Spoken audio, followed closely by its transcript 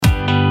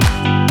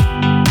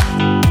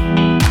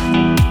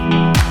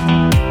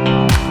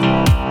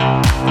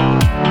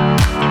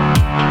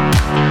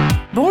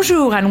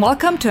Bonjour and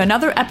welcome to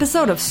another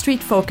episode of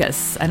Street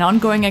Focus, an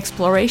ongoing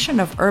exploration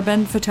of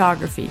urban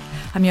photography.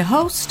 I'm your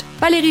host,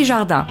 Valérie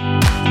Jardin.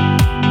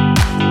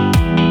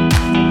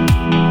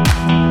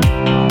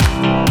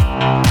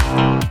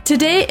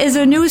 Today is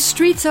a new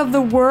Streets of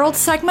the World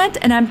segment,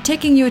 and I'm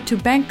taking you to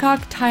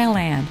Bangkok,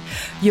 Thailand.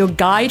 Your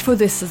guide for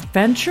this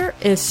adventure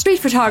is street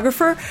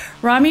photographer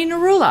Rami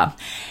Nurullah.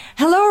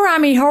 Hello,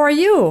 Rami. How are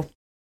you?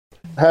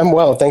 I'm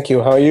well, thank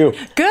you. How are you?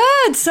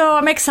 Good. So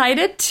I'm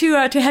excited to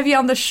have you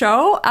on the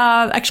show.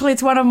 Actually,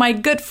 it's one of my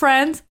good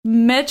friends,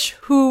 Mitch,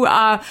 who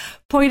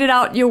pointed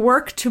out your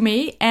work to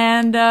me,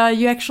 and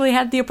you actually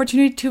had the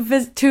opportunity to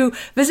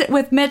visit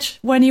with Mitch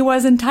when he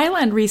was in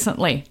Thailand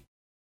recently.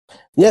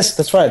 Yes,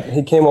 that's right.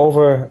 He came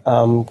over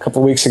a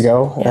couple of weeks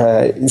ago.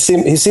 Yeah.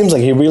 He seems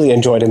like he really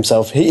enjoyed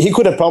himself. He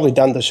could have probably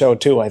done the show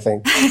too, I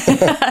think.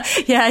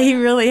 Yeah, he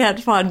really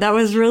had fun. That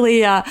was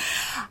really...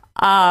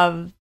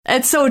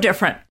 it's so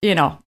different,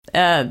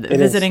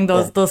 visiting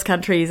those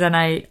countries, and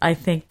I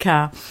think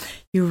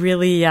you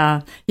really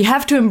you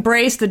have to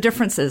embrace the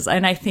differences,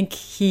 and I think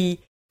he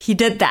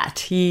did that.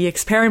 He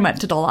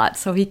experimented a lot,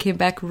 so he came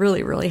back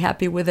really, really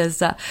happy with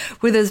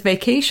his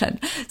vacation.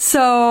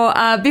 So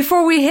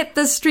before we hit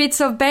the streets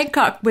of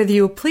Bangkok with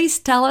you, please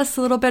tell us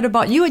a little bit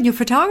about you and your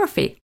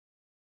photography.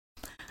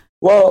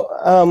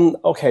 Well,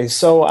 okay,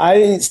 so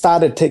I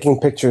started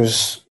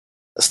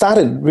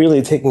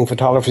really taking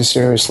photography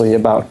seriously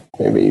about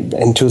maybe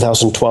in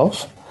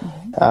 2012.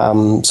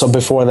 Mm-hmm. So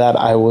before that,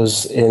 I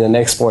was in an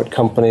export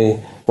company,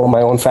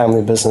 my own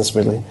family business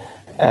really.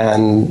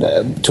 And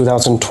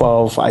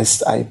 2012,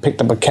 I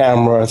picked up a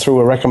camera through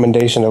a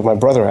recommendation of my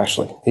brother,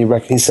 actually.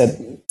 He said,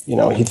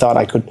 he thought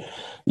I could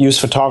use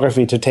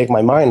photography to take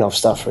my mind off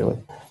stuff, really.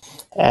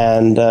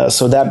 And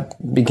so that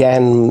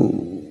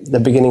began the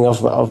beginning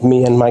of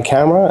me and my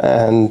camera,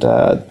 and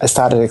I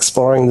started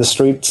exploring the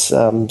streets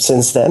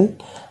since then.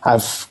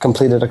 I've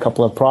completed a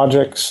couple of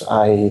projects.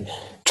 I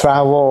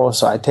travel,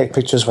 so I take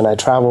pictures when I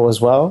travel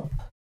as well.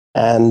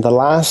 And the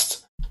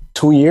last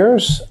 2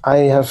 years,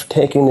 I have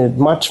taken it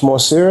much more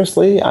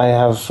seriously. I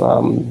have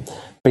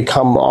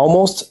become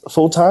almost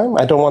full-time.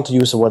 I don't want to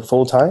use the word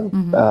full-time,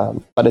 mm-hmm.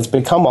 But it's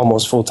become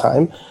almost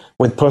full-time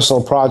with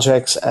personal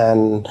projects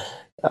and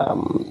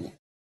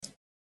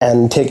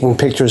taking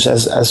pictures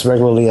as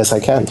regularly as I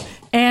can.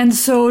 And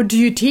so do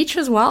you teach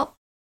as well?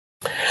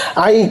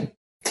 I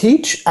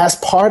teach as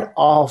part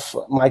of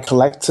my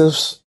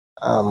collective's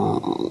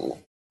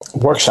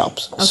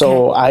workshops. Okay.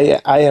 So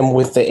I am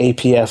with the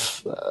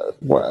APF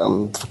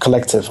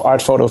collective,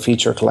 Art Photo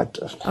Feature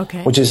Collective,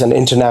 okay. Which is an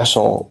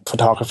international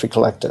photography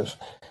collective.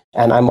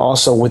 And I'm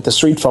also with the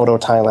Street Photo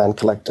Thailand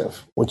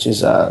Collective, which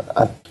is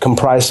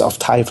comprised of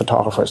Thai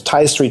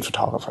street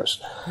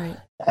photographers. Right.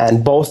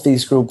 And both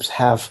these groups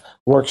have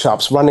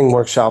running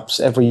workshops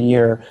every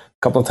year,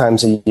 a couple of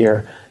times a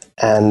year.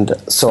 And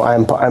so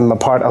I'm a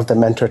part of the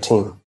mentor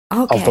team.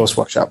 Okay. Of those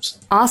workshops.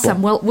 Awesome.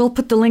 Yeah. Well, we'll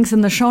put the links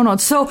in the show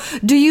notes. So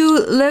do you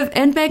live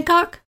in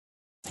Bangkok?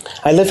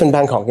 I live in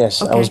Bangkok,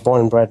 yes. Okay. I was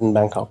born and bred in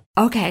Bangkok.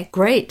 Okay,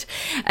 great.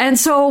 And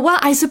so,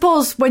 I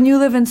suppose when you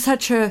live in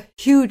such a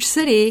huge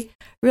city,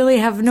 really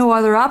have no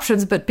other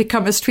options but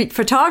become a street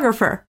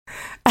photographer.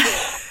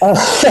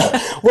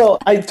 Well,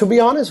 to be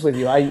honest with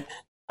you, I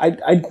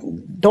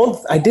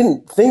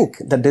didn't think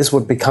that this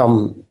would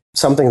become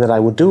something that I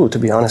would do, to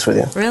be honest with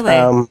you. Really?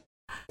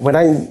 When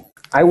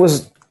I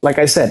was... Like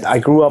I said, I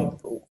grew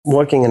up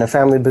working in a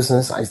family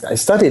business. I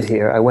studied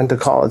here. I went to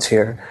college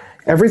here.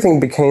 Everything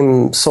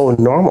became so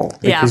normal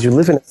because you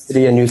live in a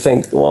city and you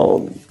think,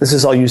 well, this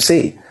is all you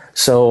see.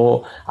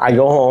 So I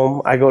go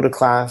home, I go to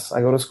class,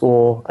 I go to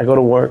school, I go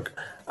to work.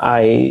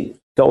 I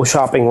go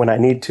shopping when I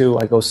need to.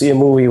 I go see a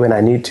movie when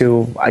I need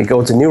to. I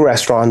go to new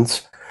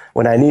restaurants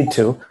when I need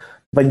to.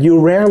 But you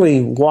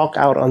rarely walk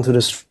out onto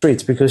the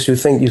streets because you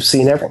think you've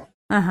seen everything.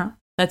 Uh-huh.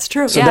 That's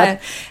true. So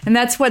and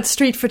that's what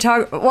street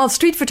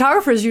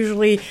photographers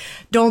usually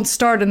don't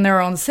start in their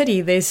own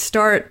city. They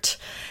start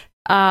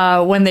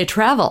when they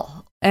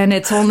travel, and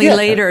it's only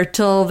later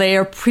till they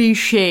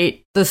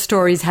appreciate the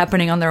stories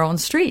happening on their own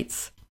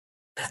streets.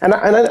 And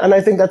I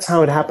think that's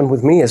how it happened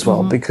with me as well,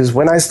 mm-hmm. because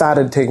when I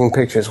started taking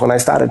pictures, when I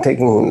started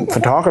taking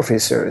photography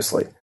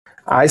seriously,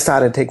 I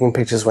started taking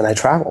pictures when I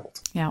traveled.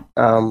 Yeah.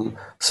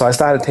 So I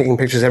started taking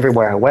pictures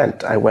everywhere I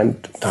went. I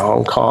went to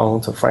Hong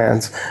Kong, to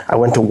France. I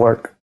went to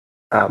work.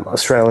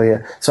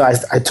 Australia. So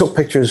I took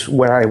pictures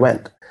where I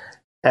went,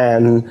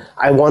 and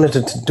I wanted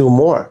to do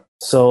more.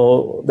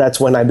 So that's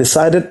when I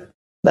decided,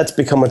 let's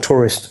become a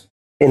tourist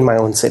in my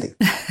own city.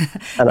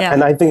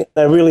 And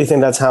I really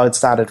think that's how it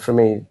started for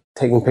me,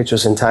 taking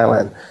pictures in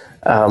Thailand,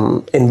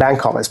 in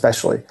Bangkok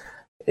especially,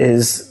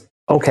 is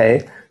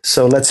okay.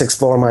 So let's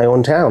explore my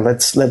own town.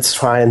 Let's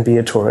try and be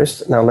a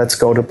tourist. Now let's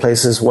go to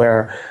places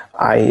where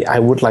I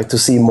would like to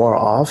see more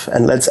of,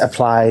 and let's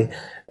apply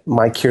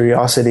my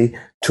curiosity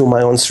to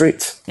my own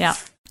streets. Yeah.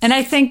 And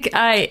I think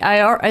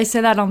I say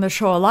that on the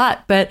show a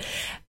lot, but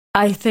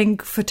I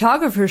think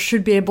photographers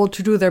should be able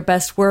to do their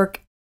best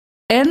work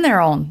in their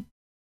own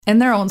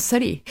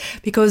city,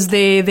 because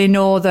they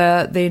know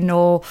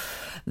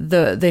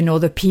they know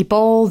the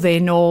people, they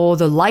know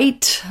the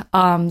light.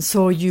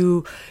 So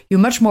you're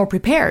much more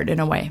prepared in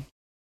a way.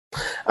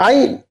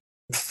 I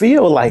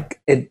feel like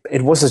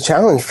it was a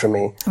challenge for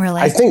me.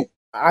 Really? I think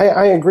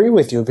I agree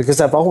with you, because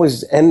I've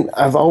always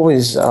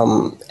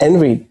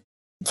envied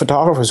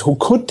photographers who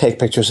could take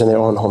pictures in their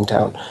own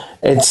hometown.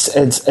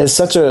 It's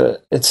such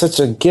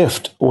a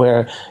gift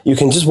where you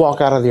can just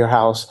walk out of your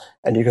house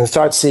and you can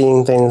start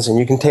seeing things and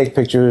you can take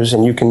pictures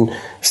and you can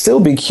still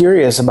be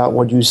curious about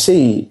what you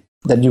see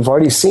that you've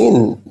already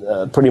seen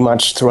pretty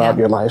much throughout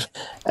your life,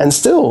 and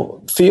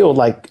still feel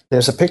like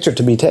there's a picture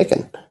to be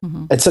taken.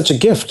 Mm-hmm. It's such a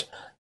gift.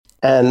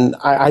 And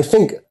I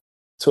think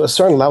to a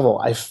certain level,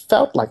 I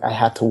felt like I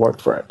had to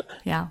work for it.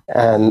 Yeah.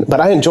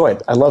 But I enjoy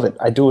it. I love it.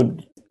 I do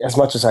it as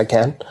much as I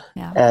can.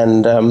 Yeah.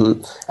 And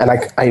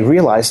I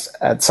realized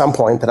at some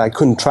point that I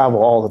couldn't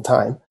travel all the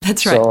time.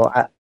 That's right. So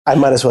I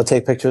might as well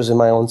take pictures in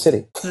my own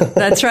city.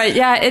 That's right.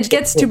 Yeah, it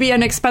gets to be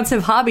an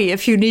expensive hobby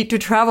if you need to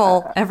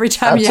travel every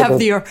time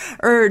Absolutely. you have the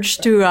urge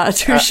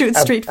to shoot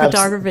street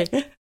photography.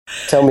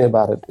 Tell me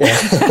about it.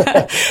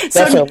 Yeah.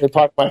 Definitely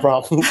part of my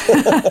problem.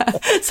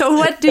 So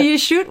what do you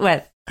shoot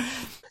with?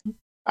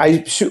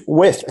 I shoot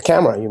with a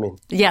camera, you mean?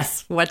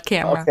 Yes. What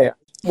camera? Okay.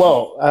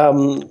 Well,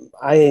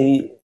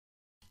 I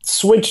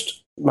switched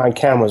my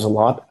cameras a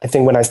lot. I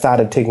think when I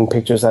started taking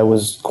pictures, I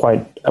was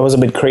a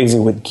bit crazy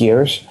with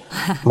gears.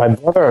 My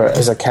brother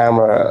is a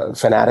camera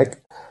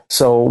fanatic.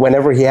 So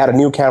whenever he had a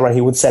new camera,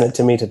 he would send it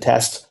to me to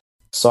test.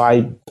 So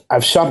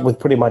I've shot with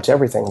pretty much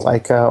everything,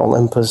 like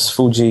Olympus,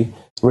 Fuji,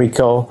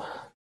 Ricoh,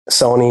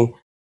 Sony,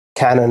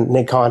 Canon,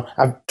 Nikon.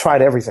 I've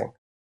tried everything.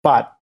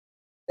 But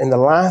in the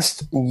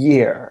last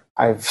year,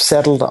 I've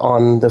settled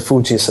on the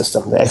Fuji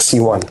system, the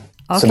XT1.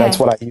 Okay. So that's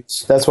what I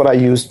use. That's what I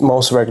use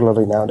most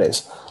regularly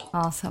nowadays.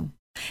 Awesome.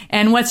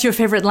 And what's your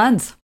favorite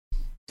lens?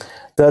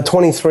 The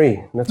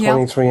 23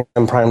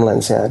 and prime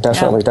lens. Yeah,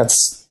 definitely. Yeah.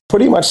 That's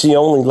pretty much the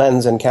only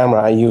lens and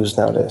camera I use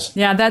nowadays.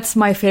 Yeah, that's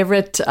my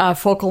favorite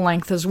focal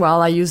length as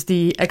well. I use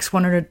the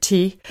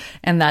X100T,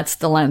 and that's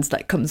the lens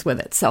that comes with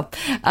it. So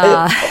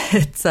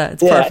it's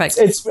perfect.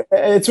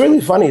 It's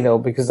really funny though,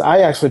 because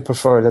I actually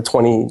prefer the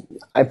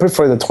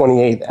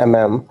 28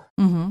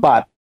 mm,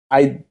 but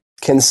I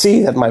can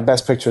see that my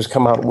best pictures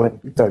come out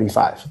with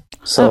 35.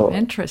 So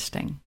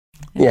interesting.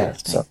 Yeah.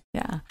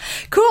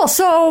 Cool.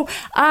 So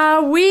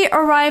we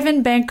arrive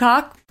in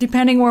Bangkok,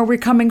 depending where we're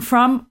coming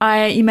from.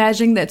 I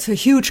imagine that's a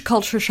huge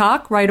culture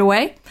shock right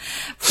away,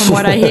 from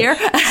what I hear.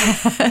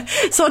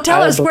 So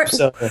tell us,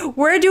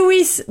 where do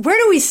we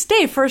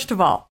stay, first of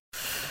all?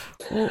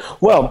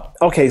 Well,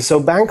 okay, so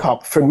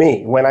Bangkok, for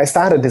me, when I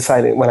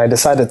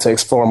decided to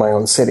explore my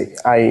own city,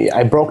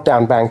 I broke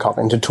down Bangkok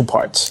into two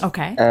parts.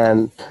 Okay.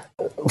 And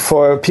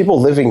for people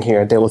living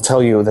here, they will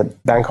tell you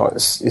that Bangkok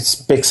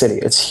it's a big city.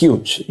 It's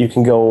huge. You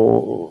can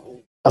go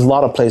a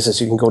lot of places.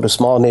 You can go to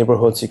small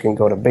neighborhoods. You can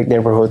go to big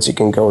neighborhoods. You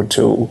can go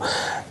to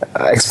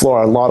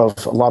explore a lot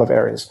of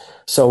areas.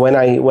 So when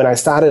I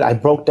started, I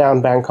broke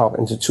down Bangkok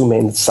into two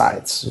main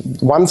sides.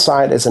 One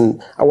side is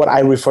what I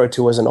refer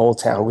to as an old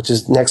town, which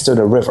is next to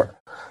the river.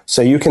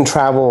 So you can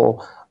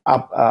travel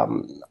up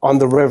on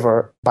the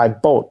river by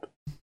boat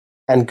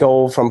and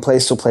go from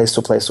place to place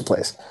to place to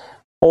place.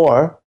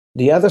 Or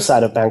the other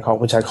side of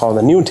Bangkok, which I call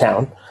the new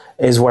town,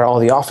 is where all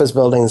the office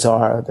buildings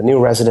are, the new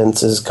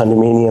residences,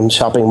 condominiums,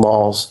 shopping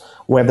malls,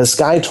 where the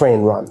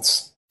SkyTrain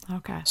runs.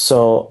 Okay.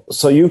 So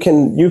you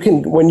can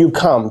when you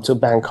come to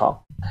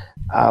Bangkok,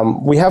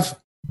 we have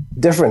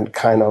different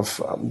kind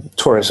of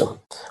tourism.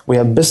 We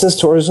have business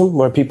tourism,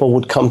 where people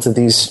would come to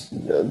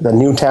the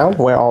new town,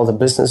 where all the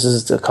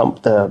businesses,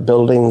 the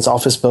buildings,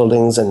 office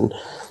buildings, and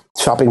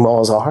shopping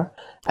malls are.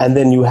 And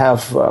then you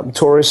have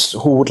tourists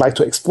who would like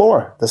to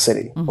explore the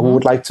city, who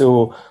would like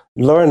to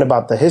learn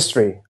about the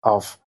history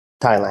of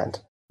Thailand.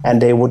 And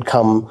they would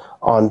come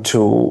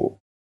onto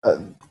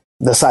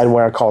the side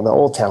where I call the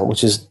old town,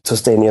 which is to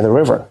stay near the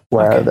river,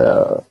 where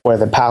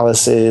the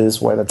palace is,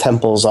 where the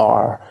temples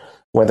are,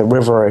 where the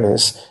river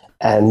is,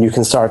 and you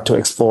can start to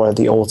explore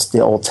the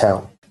old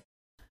town.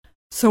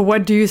 So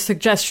what do you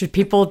suggest? Should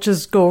people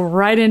just go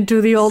right into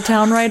the old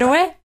town right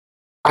away?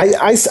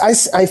 I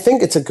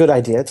think it's a good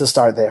idea to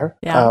start there.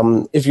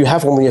 Yeah. If you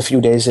have only a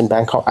few days in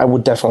Bangkok, I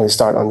would definitely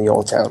start on the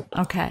old town.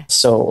 Okay.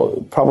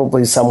 So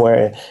probably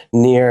somewhere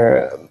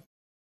near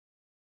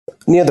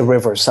the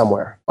river,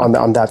 somewhere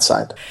on that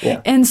side.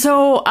 Yeah. And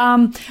so,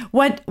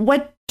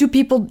 what do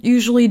people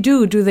usually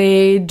do? Do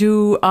they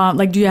do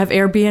do you have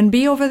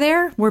Airbnb over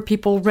there, where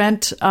people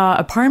rent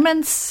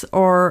apartments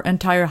or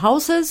entire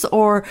houses,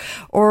 or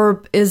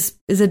is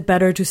it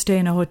better to stay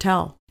in a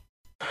hotel?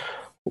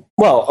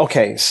 Well,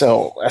 okay.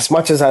 So as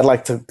much as I'd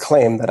like to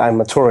claim that I'm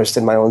a tourist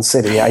in my own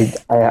city, I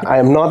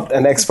am not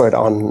an expert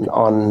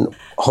on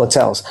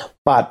hotels.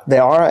 But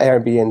there are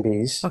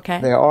Airbnbs.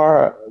 Okay. There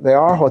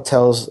are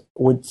hotels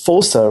with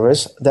full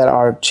service that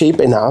are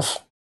cheap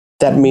enough.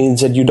 That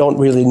means that you don't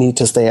really need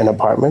to stay in an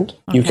apartment.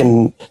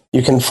 Okay.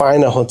 You can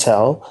find a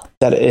hotel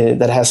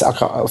that has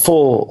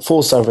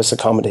full service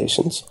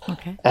accommodations.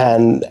 Okay.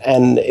 And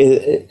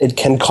it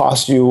can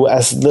cost you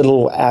as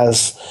little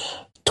as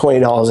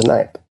 $20 a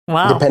night.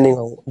 Wow.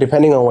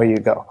 depending on where you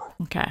go.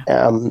 Okay.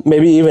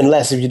 Maybe even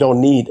less if you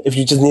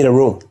just need a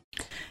room.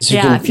 So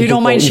if you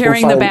don't mind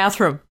sharing the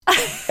bathroom.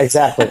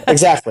 Exactly.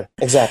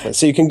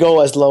 So you can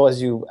go as low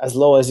as even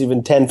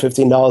 $10,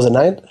 $15 a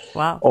night.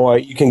 Wow. Or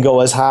you can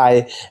go as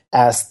high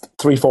as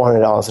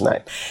 $300-$400 a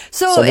night.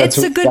 So it's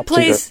a good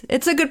place.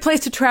 It's a good place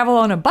to travel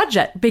on a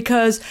budget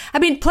because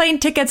plane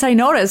tickets I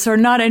notice are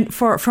not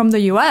from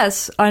the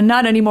U.S. are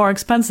not any more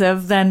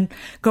expensive than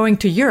going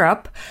to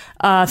Europe.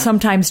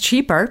 Sometimes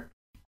cheaper.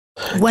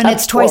 When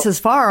it's twice as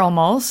far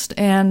almost,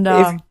 and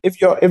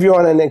if you're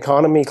on an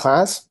economy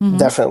class,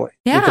 definitely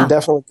you can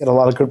definitely get a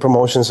lot of good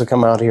promotions to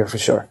come out here for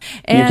sure.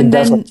 And you can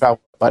definitely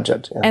travel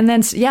budget. Yeah. And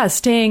then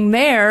staying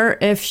there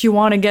if you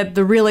want to get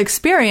the real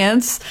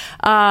experience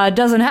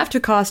doesn't have to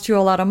cost you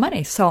a lot of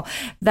money. So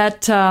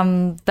that's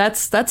an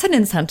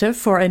incentive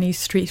for any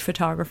street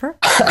photographer.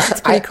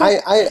 That's pretty cool.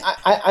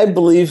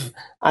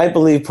 I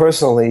believe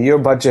personally, your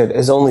budget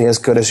is only as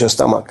good as your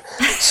stomach.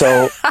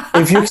 So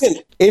if you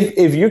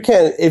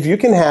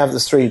can have the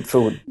street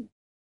food,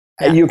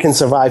 you can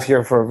survive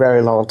here for a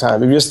very long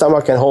time. If your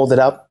stomach can hold it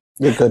up,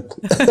 you're good.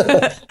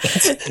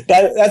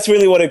 That's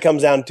really what it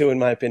comes down to, in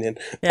my opinion.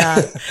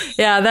 That's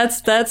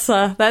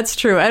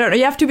true. I don't know.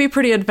 You have to be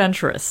pretty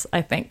adventurous,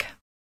 I think.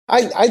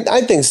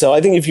 I think so.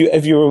 I think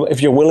if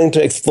you're willing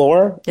to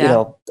explore,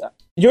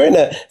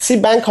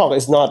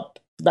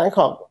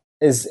 Bangkok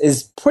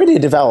is pretty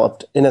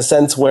developed in a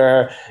sense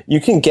where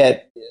you can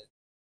get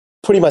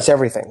pretty much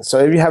everything. So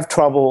if you have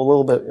trouble, a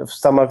little bit of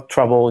stomach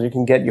trouble, you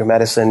can get your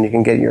medicine, you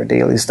can get your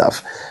daily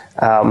stuff.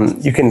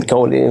 You can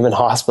go to even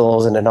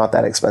hospitals and they're not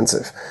that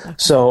expensive. Okay.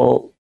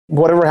 So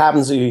whatever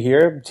happens to you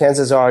here,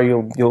 chances are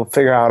you'll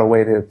figure out a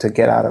way to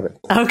get out of it.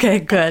 Okay,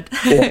 good.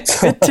 Yeah.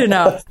 Good to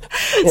know.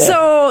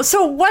 Yeah.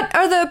 So what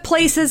are the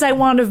places I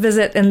want to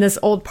visit in this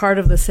old part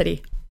of the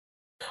city?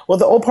 Well,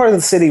 the old part of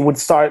the city would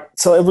start,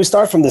 so if we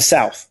start from the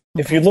south,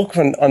 if you look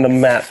on the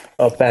map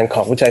of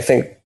Bangkok, which I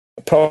think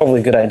probably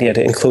a good idea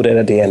to include it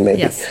at the end, maybe.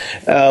 Yes.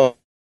 So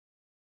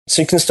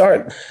you can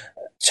start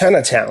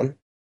Chinatown,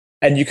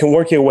 and you can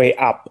work your way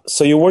up.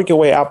 So you work your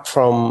way up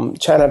from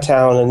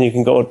Chinatown, and you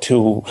can go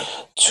to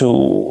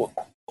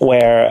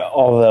where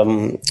all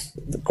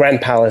the Grand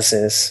Palace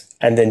is,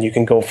 and then you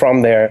can go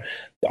from there.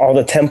 All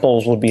the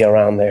temples would be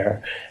around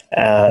there,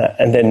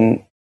 and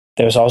then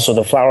there's also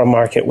the flower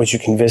market, which you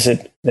can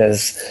visit.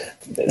 There's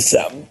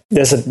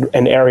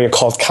an area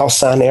called Khao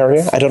San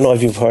area. I don't know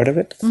if you've heard of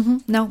it. Mm-hmm.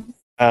 No.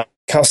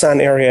 Khao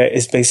San area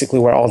is basically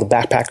where all the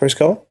backpackers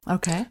go.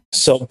 Okay.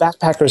 So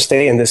backpackers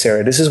stay in this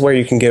area. This is where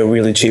you can get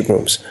really cheap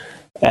rooms.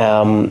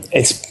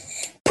 It's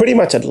pretty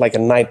much like a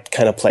night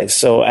kind of place.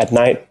 So at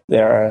night,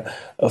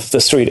 the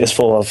street is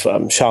full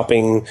of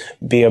shopping,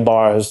 beer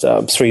bars,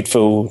 street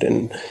food,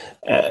 and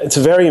it's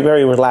a very,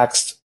 very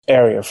relaxed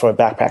area for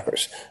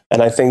backpackers.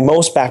 And I think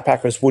most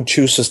backpackers would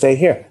choose to stay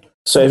here.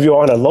 So if you're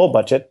on a low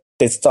budget,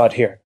 they'd start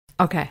here.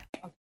 Okay.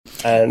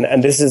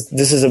 And this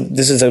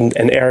is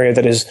an area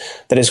that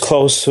is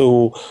close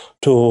to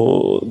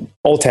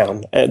Old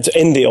Town. It's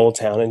in the Old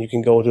Town, and you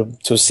can go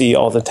to see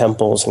all the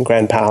temples and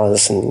Grand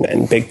Palace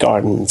and big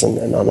gardens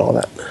and all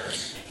that.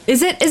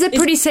 Is it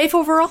pretty safe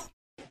overall?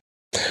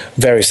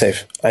 Very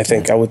safe. I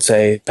think I would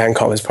say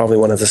Bangkok is probably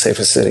one of the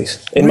safest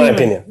cities, in my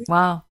opinion.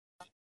 Wow.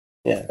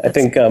 Yeah, I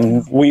think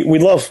we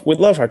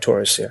love our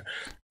tourists here.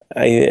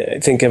 I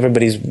think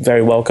everybody's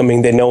very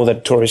welcoming. They know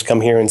that tourists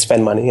come here and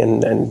spend money,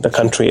 and the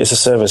country is a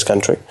service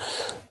country.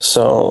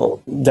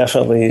 So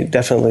definitely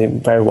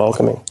very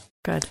welcoming.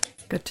 Good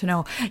to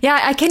know. Yeah,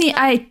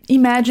 I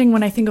imagine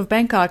when I think of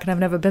Bangkok, and I've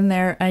never been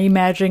there, I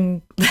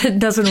imagine that it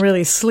doesn't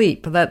really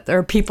sleep, that there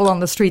are people on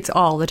the streets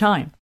all the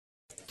time.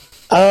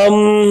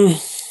 I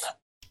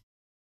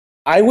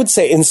would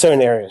say in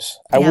certain areas.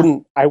 Yeah.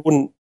 I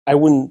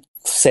wouldn't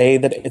say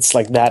that it's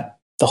like that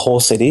the whole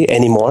city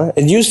anymore.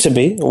 It used to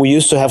be. We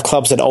used to have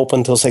clubs that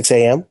open till 6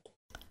 a.m.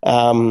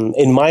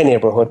 In my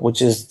neighborhood,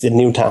 which is the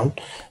new town.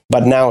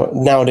 But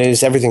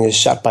nowadays everything is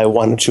shut by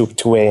 1 or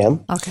 2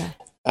 a.m. Okay.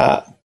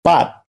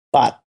 But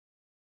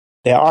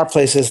there are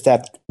places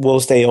that will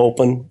stay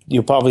open.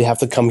 You probably have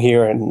to come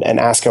here and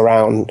ask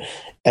around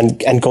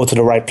and go to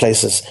the right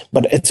places.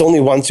 But it's only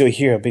once you're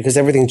here, because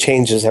everything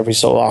changes every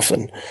so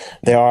often.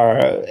 There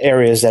are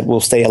areas that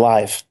will stay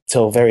alive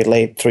till very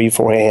late, 3,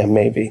 4 a.m.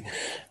 maybe.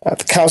 The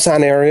Khao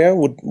San area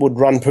would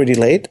run pretty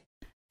late.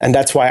 And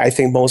that's why I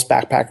think most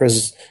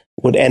backpackers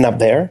would end up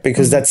there,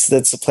 because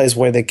that's a place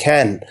where they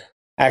can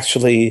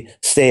actually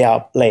stay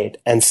up late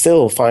and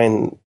still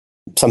find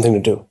something to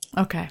do.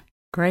 Okay,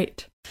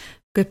 great.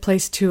 Good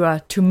place to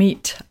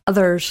meet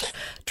others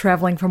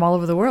traveling from all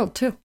over the world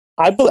too.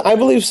 I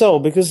believe so,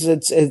 because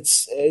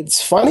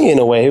it's funny in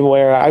a way,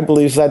 where I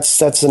believe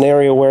that's an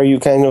area where you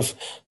kind of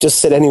just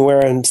sit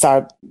anywhere and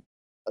start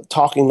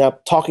talking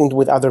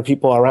with other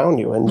people around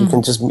you, and you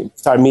can just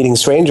start meeting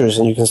strangers,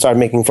 and you can start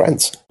making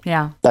friends.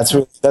 Yeah, that's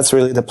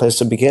really the place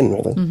to begin,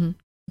 really. Mm-hmm.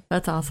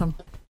 That's awesome.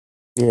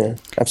 Yeah,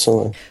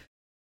 absolutely.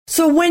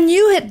 So when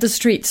you hit the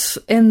streets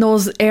in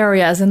those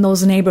areas, in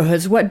those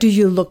neighborhoods, what do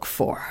you look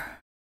for?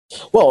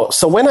 Well,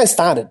 so when I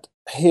started,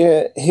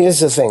 here's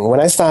the thing. When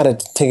I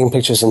started taking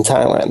pictures in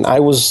Thailand, I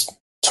was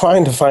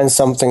trying to find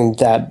something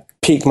that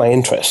piqued my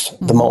interest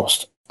the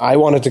most. I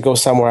wanted to go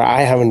somewhere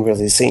I haven't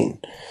really seen.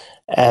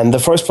 And the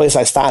first place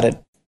I started,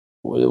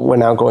 we're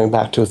now going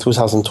back to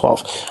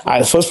 2012.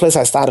 The first place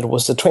I started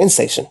was the train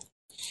station,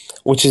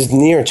 which is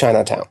near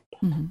Chinatown,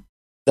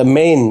 the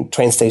main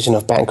train station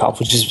of Bangkok,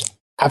 which is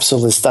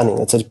absolutely stunning.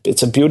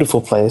 It's a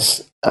beautiful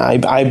place.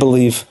 I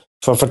believe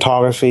for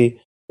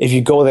photography, if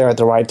you go there at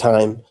the right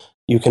time,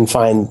 you can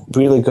find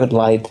really good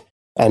light,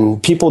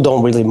 and people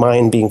don't really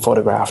mind being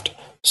photographed.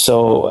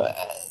 So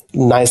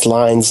nice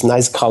lines,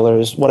 nice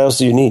colors. What else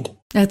do you need?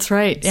 That's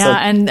right. Yeah,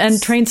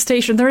 and train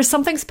station. There is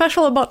something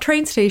special about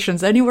train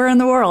stations anywhere in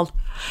the world.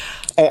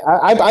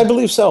 I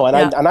believe so, and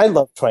I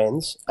love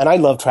trains, and I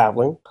love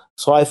traveling.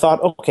 So I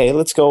thought, okay,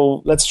 let's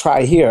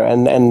try here,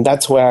 and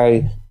that's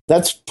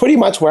pretty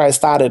much where I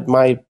started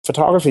my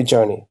photography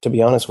journey, to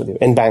be honest with you,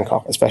 in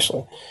Bangkok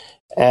especially.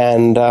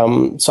 And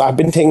so I've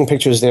been taking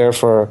pictures there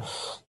for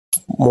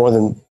more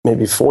than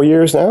maybe 4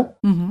 years now.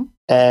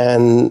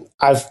 And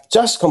I've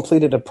just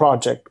completed a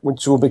project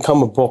which will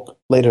become a book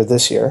later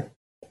this year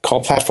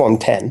called Platform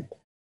 10.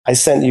 I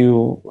sent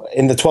you,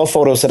 in the 12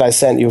 photos that I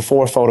sent you,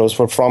 4 photos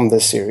were from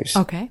this series.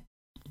 Okay.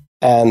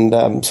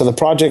 And so the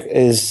project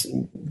is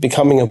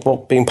becoming a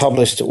book being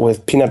published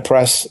with Peanut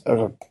Press,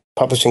 a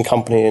publishing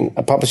company,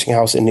 a publishing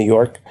house in New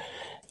York.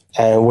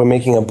 And we're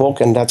making a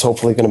book, and that's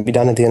hopefully going to be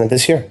done at the end of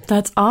this year.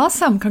 That's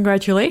awesome.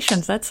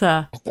 Congratulations. Thank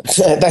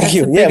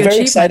you. Yeah, very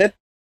excited.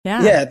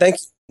 Yeah, thank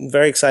you.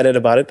 Very excited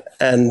about it.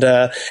 And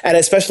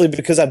especially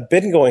because I've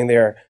been going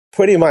there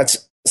pretty much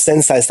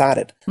since I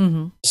started.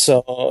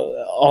 So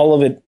all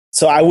of it.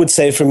 So I would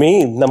say for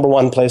me, number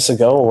one place to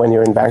go when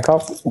you're in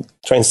Bangkok,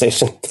 train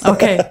station.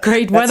 Okay,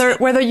 great.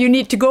 Whether you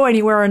need to go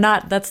anywhere or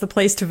not, that's the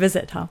place to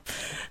visit, huh?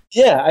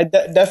 Yeah,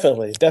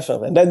 definitely.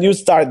 And then you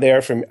start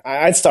there.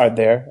 I'd start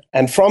there,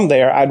 and from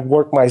there, I'd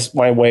work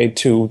my way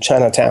to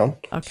Chinatown.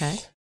 Okay.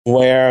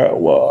 Where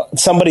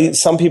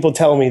some people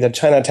tell me that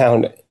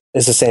Chinatown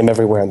is the same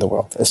everywhere in the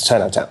world as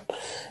Chinatown.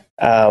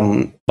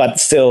 But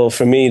still,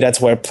 for me,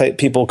 that's where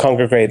people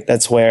congregate.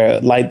 That's where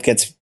light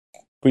gets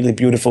really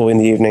beautiful in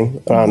the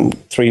evening, around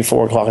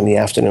 3-4 o'clock in the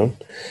afternoon.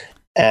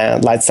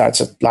 And light starts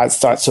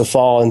to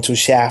fall into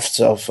shafts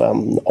of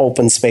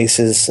open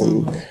spaces,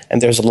 and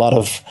there's a lot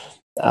of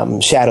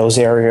shadows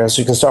areas.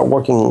 You can start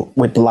working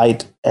with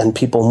light and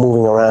people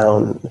moving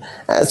around.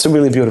 It's a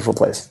really beautiful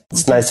place.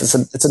 It's nice.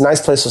 It's a nice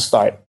place to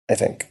start, I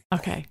think.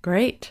 Okay,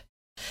 great.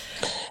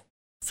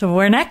 So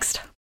where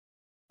next?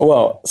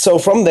 Well, so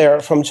from there,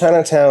 from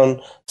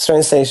Chinatown,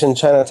 train station,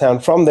 Chinatown,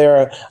 from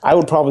there, I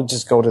would probably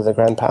just go to the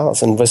Grand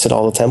Palace and visit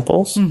all the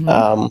temples.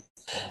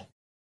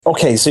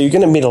 Okay, so you're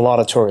going to meet a lot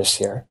of tourists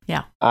here.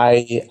 Yeah.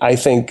 I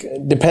think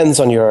it depends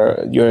on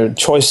your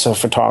choice of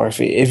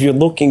photography. If you're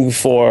looking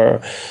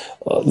for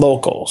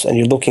locals and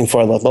you're looking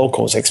for the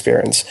locals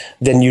experience,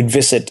 then you'd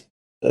visit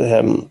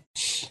I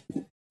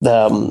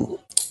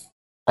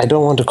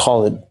don't want to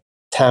call it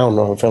town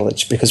or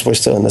village because we're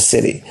still in the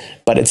city,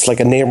 but it's like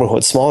a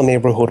neighborhood, small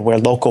neighborhood where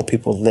local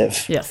people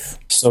live. Yes.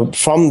 So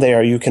from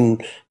there, you can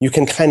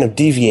kind of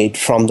deviate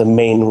from the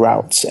main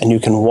routes, and you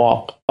can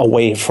walk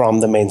away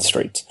from the main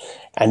streets,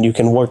 and you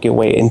can work your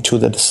way into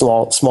the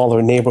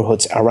smaller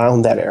neighborhoods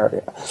around that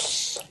area.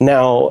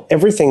 Now,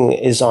 everything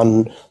is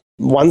on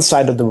one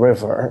side of the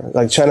river,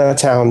 like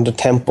Chinatown, the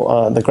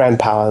temple, the Grand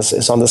Palace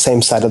is on the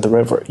same side of the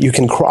river. You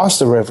can cross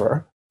the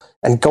river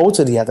and go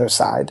to the other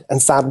side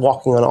and start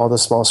walking on all the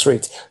small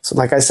streets. So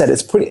like I said,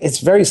 it's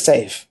very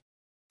safe.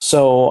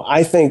 So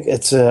I think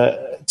it's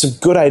a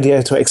good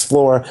idea to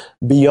explore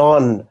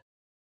beyond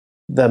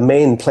the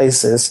main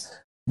places,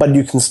 but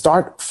you can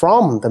start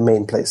from the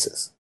main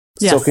places.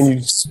 Yes. So can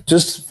you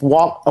just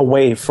walk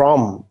away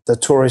from the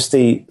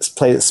touristy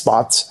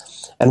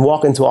spots and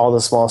walk into all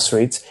the small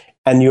streets,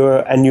 and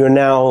you're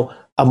now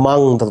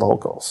among the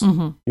locals.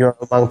 You're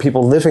among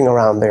people living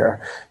around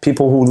there,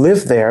 people who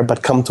live there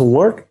but come to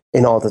work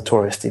in all the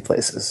touristy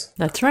places.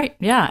 That's right.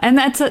 Yeah. And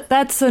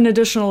that's an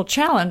additional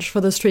challenge for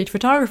the street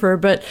photographer,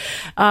 but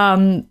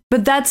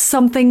that's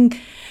something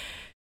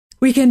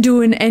we can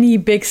do in any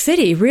big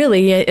city,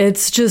 really.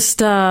 It's just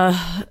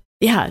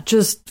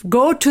just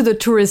go to the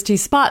touristy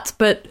spots,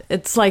 but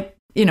it's like,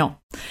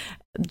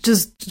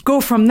 just go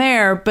from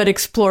there, but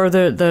explore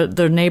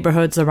the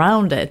neighborhoods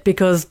around it,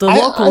 because the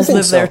locals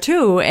live there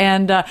too.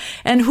 And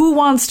who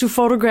wants to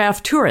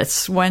photograph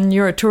tourists when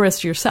you're a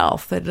tourist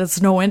yourself?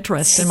 There's no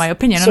interest, in my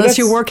opinion, unless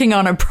you're working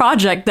on a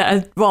project that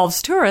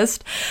involves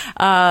tourists.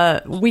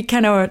 We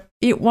kind of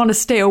want to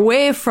stay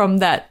away from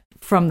that.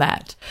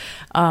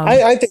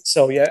 I think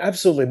so. Yeah,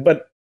 absolutely.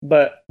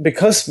 But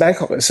because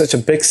Bangkok is such a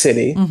big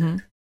city,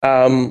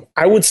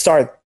 I would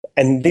start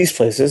in these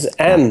places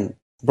and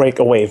break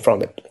away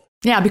from it.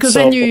 Yeah, because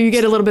then you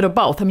get a little bit of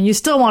both. I mean, you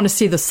still want to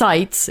see the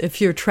sights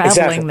if you're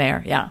traveling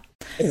there. Yeah,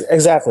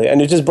 exactly.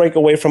 And you just break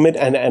away from it,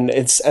 and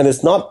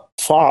it's not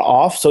far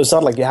off, so it's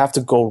not like you have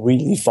to go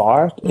really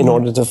far in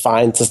order to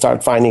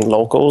start finding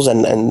locals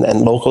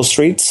and local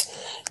streets.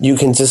 You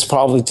can just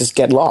probably just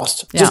get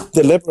lost, just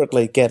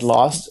deliberately get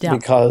lost,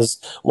 because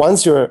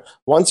once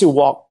you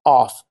walk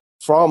off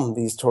from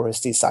these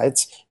touristy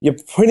sites, you're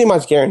pretty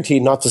much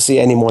guaranteed not to see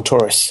any more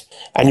tourists,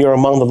 and you're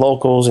among the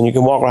locals, and you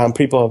can walk around.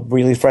 People are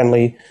really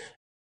friendly.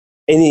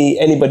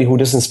 Anybody who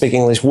doesn't speak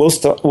English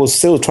will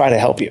still try to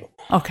help you.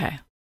 Okay.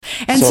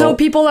 And so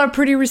people are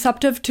pretty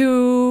receptive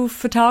to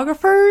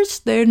photographers.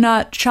 They're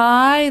not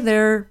shy.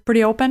 They're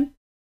pretty open.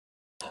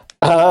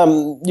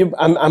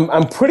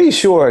 I'm pretty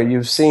sure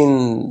you've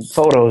seen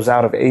photos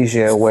out of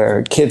Asia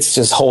where kids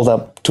just hold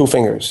up 2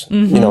 fingers.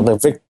 You know,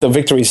 the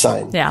victory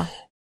sign. Yeah.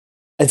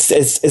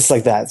 It's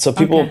like that. So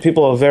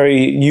people are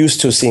very used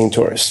to seeing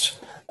tourists.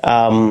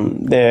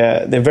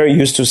 They're very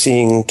used to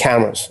seeing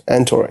cameras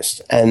and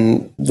tourists,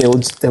 and they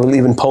will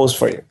even pose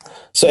for you.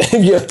 So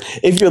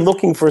if you're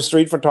looking for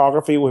street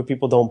photography where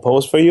people don't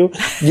pose for you,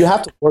 you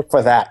have to work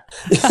for that.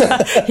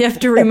 You have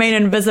to remain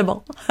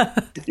invisible.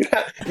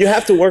 You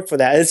have to work for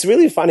that. It's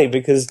really funny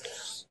because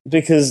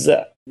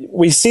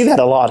we see that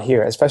a lot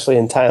here, especially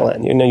in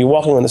Thailand. You know, you're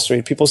walking on the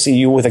street, people see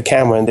you with a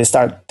camera, and they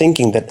start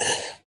thinking that,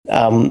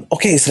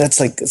 okay, so that's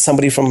like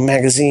somebody from a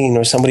magazine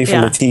or somebody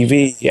from the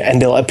TV,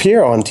 and they'll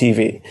appear on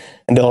TV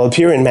and they'll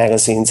appear in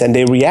magazines, and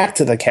they react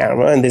to the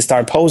camera and they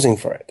start posing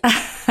for it.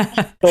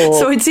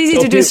 So it's easy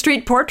to do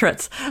street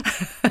portraits.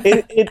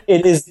 It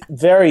is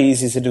very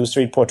easy to do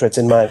street portraits,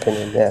 in my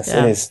opinion. Yes,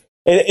 it is.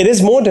 It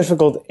is more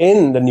difficult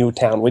in the new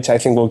town, which I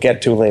think we'll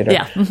get to later.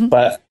 Yeah. Mm-hmm.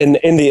 But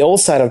in the old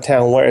side of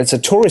town, where it's a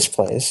tourist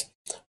place,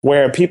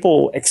 where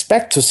people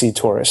expect to see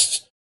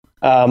tourists,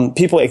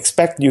 people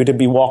expect you to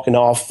be walking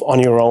off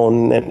on your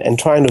own and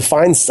trying to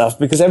find stuff,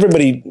 because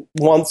everybody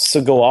wants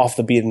to go off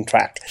the beaten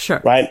track.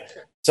 Sure. Right?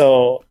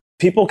 So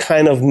people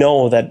kind of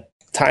know that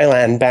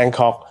Thailand,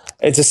 Bangkok,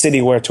 it's a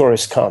city where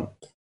tourists come.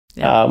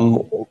 Yeah.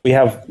 We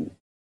have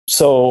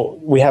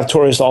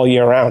tourists all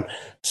year round.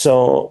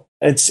 So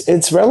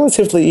it's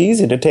relatively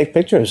easy to take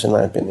pictures, in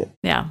my opinion.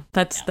 Yeah,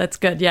 that's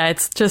good. Yeah,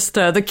 it's just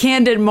the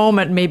candid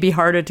moment may be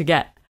harder to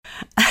get.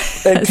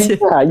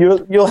 Yeah,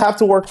 you'll have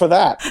to work for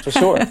that, for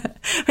sure.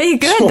 Hey,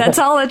 good. Sure. That's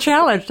all a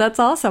challenge. That's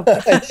awesome.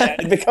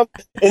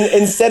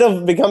 Instead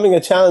of becoming a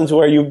challenge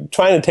where you're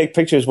trying to take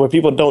pictures where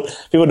people don't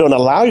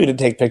allow you to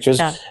take pictures,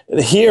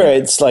 here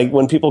it's like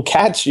when people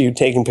catch you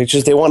taking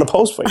pictures, they want to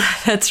post for you.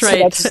 That's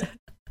right. So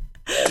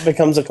it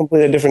becomes a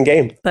completely different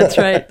game. That's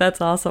right.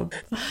 That's awesome.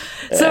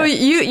 So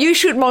you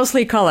shoot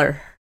mostly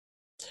color.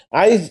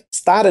 I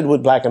started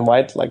with black and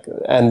white,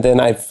 and then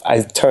I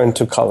turned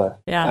to color.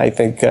 Yeah. I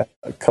think a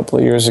couple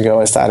of years ago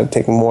I started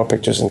taking more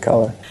pictures in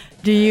color.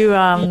 Do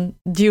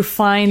you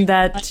find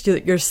that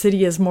your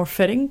city is more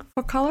fitting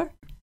for color?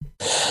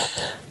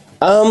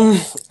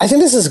 I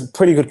think this is a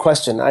pretty good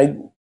question.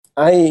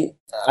 I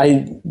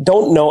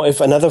don't know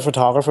if another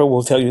photographer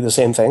will tell you the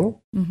same thing.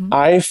 Mm-hmm.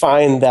 I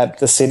find that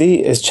the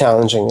city is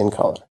challenging in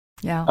color.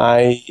 Yeah.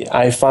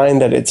 I find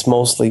that it's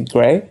mostly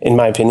gray, in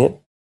my opinion.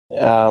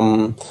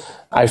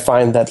 I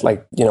find that,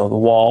 the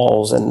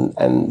walls and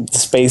the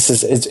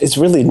spaces, it's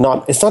really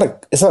not, it's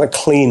not a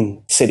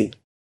clean city.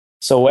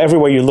 So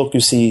everywhere you look,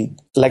 you see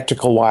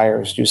electrical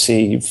wires, you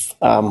see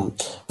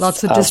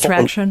lots of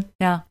distraction.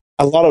 Yeah.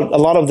 A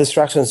lot of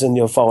distractions in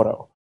your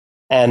photo.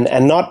 And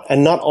not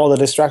all the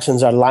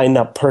distractions are lined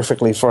up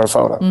perfectly for a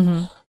photo.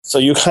 Mm-hmm. So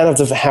you kind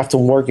of have to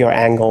work your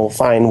angle,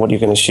 find what you're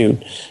going to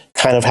shoot,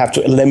 kind of have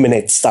to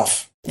eliminate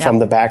stuff from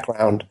the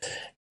background.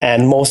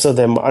 And most of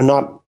them are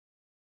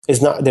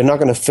they're not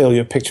going to fill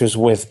your pictures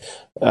with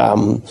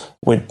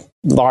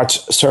large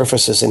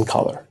surfaces in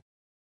color.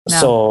 No.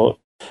 So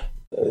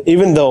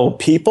even though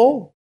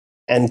people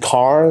and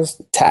cars,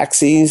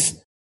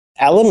 taxis,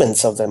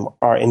 elements of them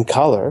are in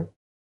color,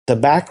 the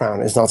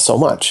background is not so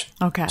much.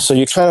 Okay. So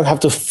you kind of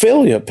have to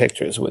fill your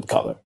pictures with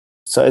color.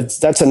 So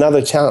that's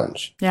another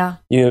challenge. Yeah.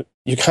 You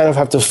kind of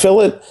have to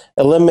fill it,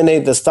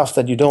 eliminate the stuff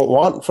that you don't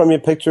want from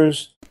your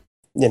pictures.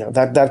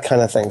 That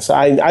kind of thing. So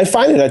I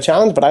find it a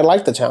challenge, but I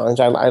like the challenge.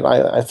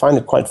 I find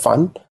it quite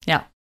fun.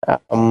 Yeah.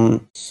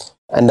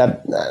 And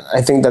that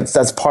I think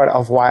that's part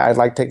of why I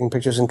like taking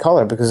pictures in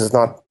color, because it's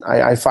not.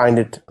 I find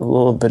it a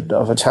little bit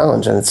of a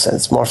challenge, and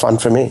it's more fun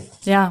for me.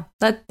 Yeah.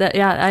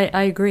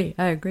 I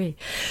agree.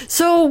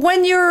 So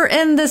when you're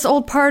in this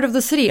old part of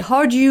the city,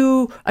 how do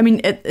you? I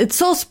mean, it's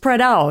so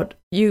spread out.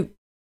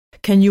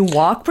 Can you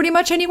walk pretty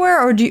much anywhere,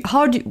 or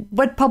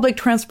what public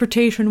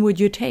transportation would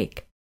you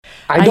take?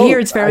 I hear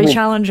it's very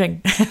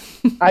challenging.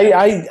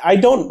 I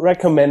don't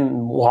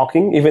recommend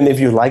walking, even if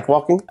you like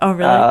walking. Oh,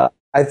 really?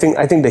 I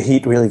think the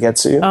heat really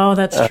gets you. Oh,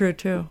 that's true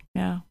too.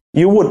 Yeah.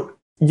 You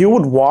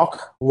would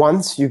walk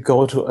once you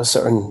go to a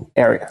certain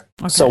area.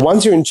 Okay. So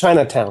once you're in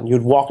Chinatown,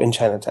 you'd walk in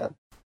Chinatown.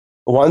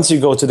 Once you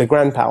go to the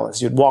Grand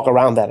Palace, you'd walk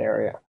around that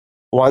area.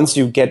 Once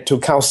you get to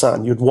Khao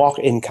San, you'd walk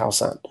in Khao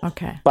San.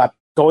 Okay. But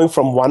going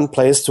from one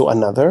place to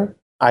another,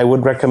 I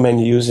would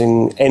recommend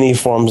using any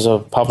forms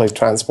of public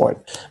transport.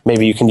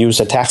 Maybe you can use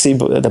a taxi,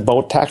 the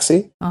boat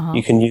taxi. Uh-huh.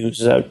 You can use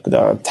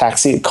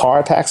the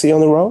car taxi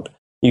on the road.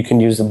 You can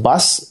use a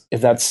bus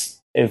if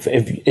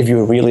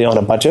you're really on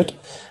a budget.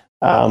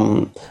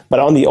 But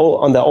on the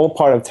old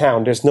part of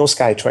town, there's no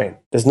SkyTrain.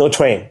 There's no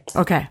train.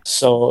 Okay.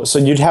 So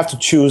you'd have to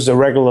choose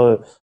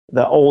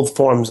the old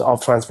forms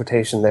of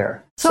transportation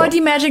there. So I'd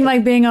imagine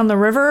like being on the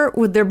river,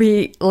 would there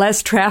be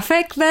less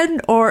traffic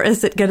then, or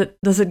does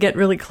it get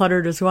really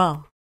cluttered as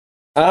well?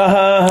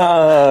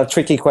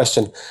 Tricky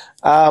question.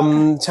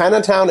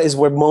 Chinatown is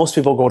where most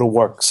people go to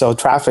work, so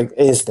traffic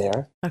is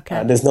there.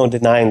 Okay. There's no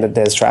denying that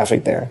there's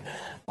traffic there.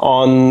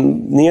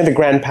 Near the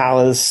Grand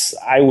Palace,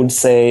 I would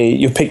say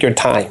you pick your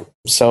time.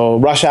 So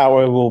rush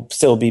hour will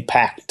still be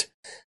packed.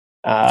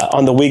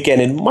 On the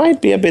weekend, it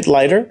might be a bit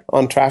lighter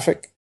on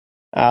traffic.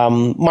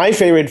 My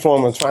favorite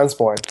form of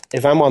transport,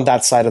 if I'm on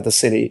that side of the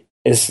city,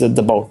 is the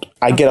boat.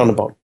 I get on a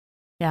boat.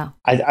 Yeah.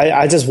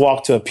 I just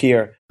walk to a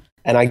pier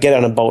and I get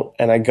on a boat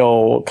and I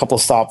go a couple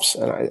stops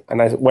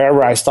and I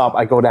wherever I stop,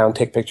 I go down,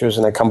 take pictures,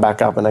 and I come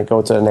back up and I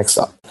go to the next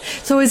stop.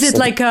 So is it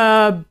like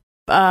a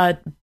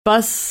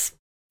bus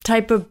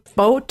type of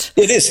boat?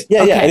 It is.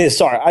 Yeah, okay. It is.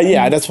 Sorry.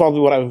 That's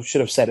probably what I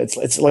should have said.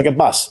 It's like a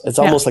bus. It's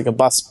almost like a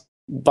bus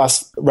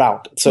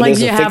route. So like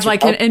you have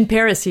like in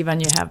Paris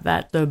even you have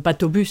that, the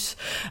bateau bus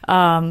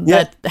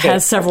that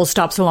has several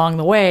stops along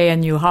the way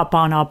and you hop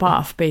on, hop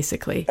off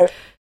basically.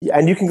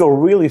 And you can go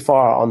really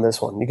far on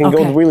this one. You can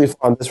go really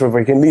far on this river.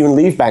 You can even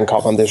leave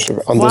Bangkok on this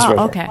river.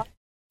 Okay.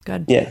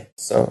 Good. Yeah.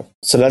 So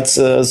that's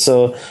it's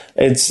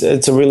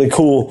a really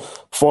cool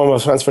form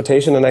of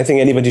transportation, and I think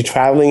anybody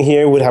traveling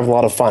here would have a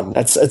lot of fun.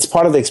 It's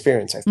part of the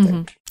experience, I think.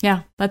 Mm-hmm.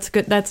 Yeah, that's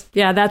good.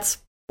 That's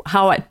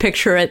how I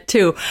picture it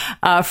too,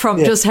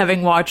 from just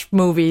having watched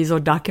movies or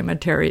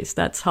documentaries.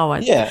 That's how I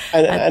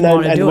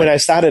and when I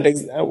started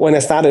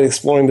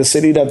exploring the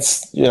city,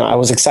 that's I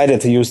was excited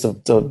to use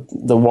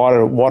the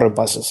water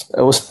buses.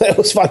 It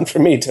was fun for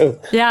me too.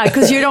 Yeah,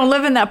 because you don't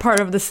live in that part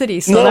of the city,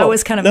 so that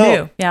was kind of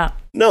new. Yeah.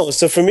 No,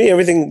 so for me,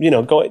 everything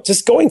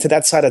going to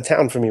that side of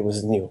town for me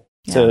was new.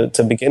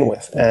 To begin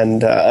with.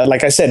 And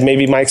like I said,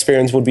 maybe my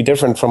experience would be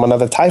different from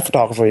another Thai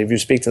photographer if you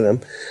speak to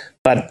them.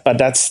 But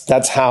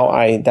that's how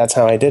I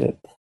did it.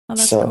 Oh,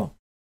 that's cool.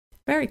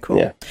 Very cool.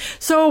 Yeah.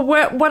 So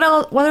what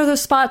other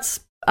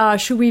spots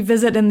should we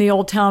visit in the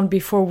old town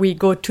before we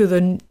go to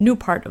the new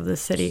part of the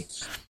city?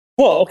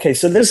 Well, okay,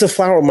 so there's a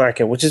flower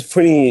market, which is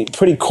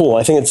pretty cool.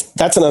 I think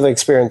that's another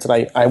experience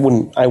that I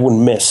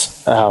wouldn't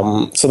miss.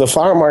 So the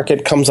flower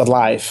market comes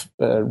alive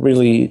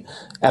really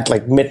at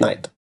like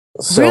midnight.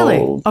 So,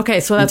 really?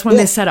 Okay, so that's when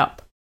they set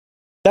up.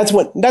 That's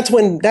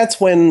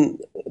when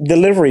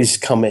deliveries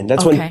come in.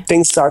 That's when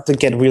things start to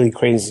get really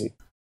crazy.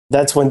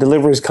 That's when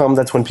deliveries come.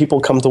 That's when people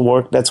come to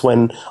work. That's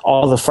when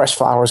all the fresh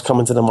flowers come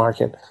into the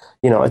market.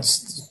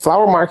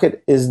 Flower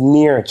market is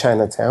near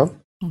Chinatown.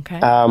 Okay.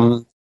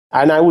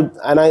 And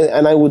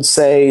I would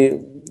say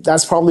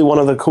that's probably one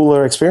of the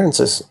cooler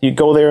experiences. You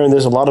go there and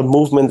there's a lot of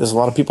movement. There's a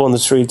lot of people in the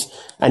streets,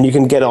 and you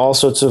can get all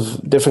sorts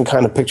of different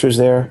kind of pictures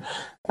there.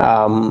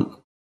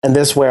 And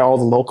that's where all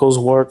the locals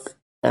work.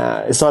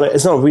 It's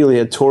not really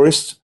a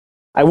tourist.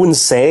 I wouldn't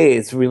say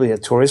it's really a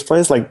tourist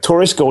place. Like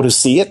tourists go to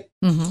see it,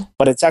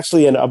 but it's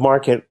actually a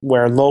market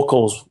where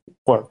locals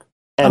work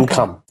and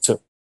come to.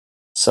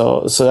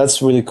 So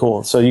that's really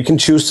cool. So you can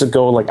choose to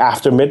go like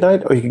after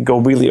midnight, or you can go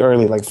really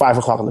early, like 5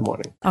 o'clock in the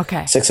morning.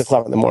 Okay. 6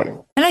 o'clock in the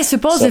morning. And I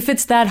suppose if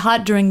it's that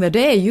hot during the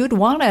day, you'd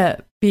want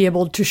to be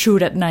able to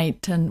shoot at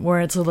night and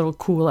where it's a little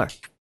cooler.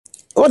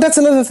 Well, that's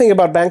another thing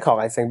about Bangkok,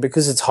 I think,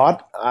 because it's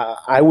hot.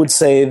 I would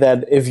say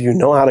that if you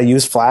know how to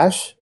use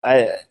flash,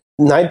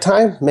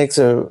 nighttime makes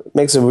a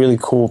really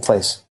cool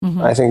place.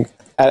 Mm-hmm. I think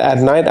at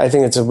night, I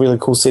think it's a really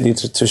cool city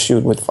to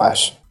shoot with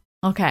flash.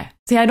 Okay.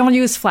 See, I don't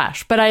use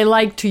flash, but I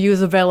like to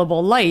use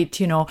available light,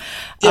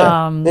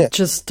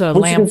 just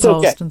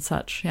lamppost and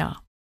such. Yeah.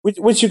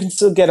 Which you can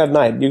still get at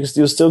night.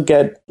 You'll still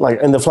get, like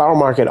in the flower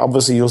market,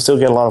 obviously, you'll still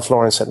get a lot of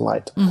fluorescent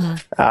light.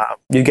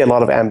 Mm-hmm. You get a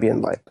lot of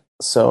ambient light.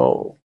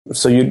 So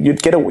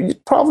you'd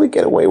probably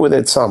get away with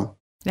it some.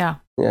 Yeah.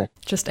 Yeah.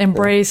 Just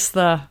embrace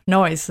the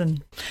noise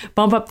and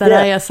bump up that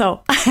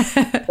ISO.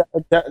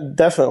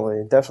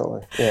 Definitely.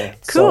 Yeah.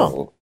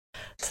 Cool.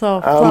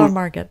 So flower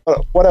market.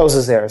 What else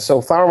is there?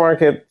 So flower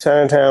market,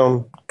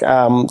 Chinatown,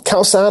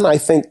 Khao San. I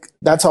think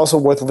that's also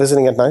worth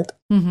visiting at night.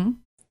 Mm-hmm.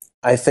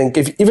 I think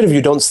even if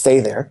you don't stay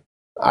there,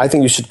 I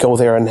think you should go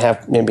there and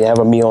have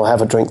a meal,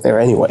 have a drink there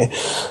anyway.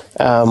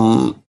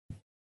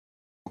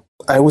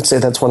 I would say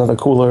that's one of the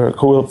cooler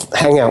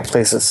hangout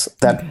places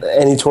that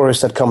any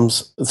tourist that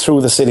comes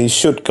through the city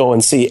should go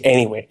and see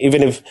anyway.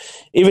 Even if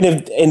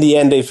in the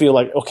end they feel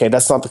like, okay,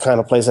 that's not the kind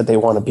of place that they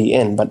want to be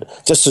in, but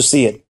just to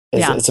see it,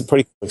 it's a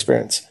pretty cool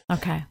experience.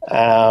 Okay.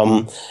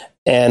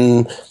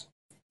 And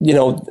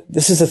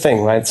this is the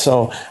thing, right?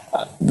 So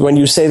when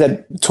you say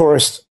that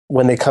tourists,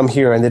 when they come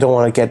here and they don't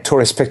want to get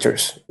tourist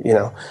pictures,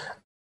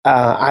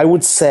 I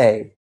would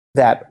say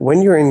that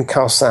when you're in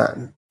Khao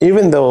San,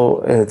 even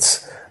though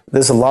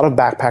there's a lot of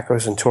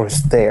backpackers and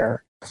tourists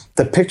there,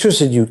 the pictures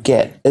that you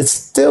get, it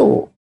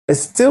still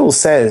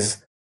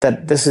says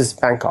that this is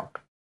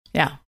Bangkok.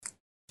 Yeah.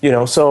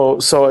 So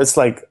it's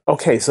like,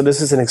 okay, so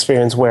this is an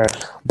experience where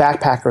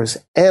backpackers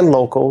and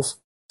locals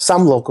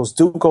some locals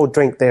do go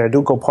drink there,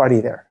 do go party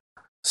there.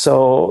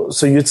 So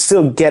you'd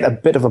still get a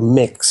bit of a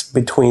mix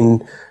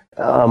between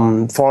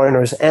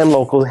foreigners and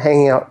locals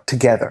hanging out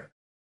together.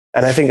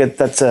 And I think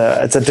it's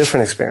a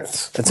different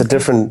experience. It's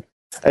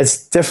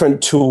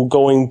different to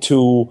going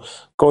to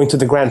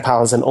the Grand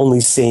Palace and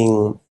only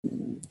seeing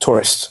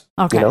tourists.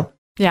 Okay. You know?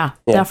 Yeah,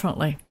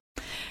 definitely.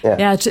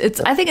 Yeah,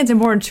 it's. I think it's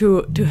important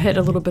to hit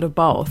a little bit of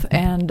both,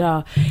 and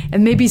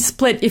maybe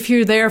split if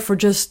you're there for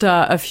just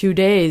a few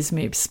days.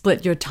 Maybe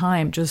split your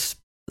time. Just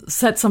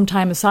set some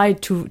time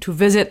aside to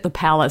visit the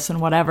palace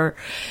and whatever,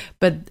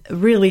 but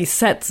really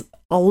set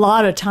a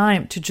lot of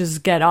time to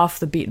just get off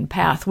the beaten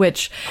path,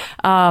 which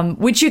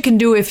you can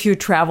do if you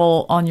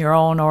travel on your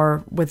own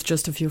or with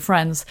just a few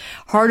friends.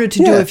 Harder to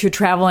do if you're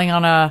traveling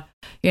on a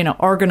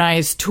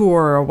organized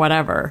tour or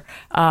whatever.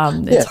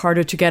 It's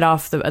harder to get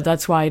off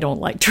that's why I don't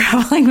like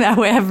traveling that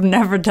way. I've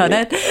never done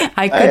it.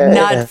 I could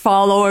not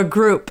follow a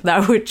group.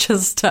 That would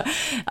just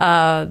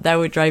that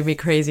would drive me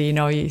crazy.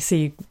 You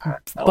see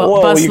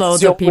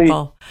busloads of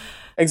people.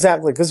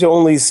 Exactly, because you're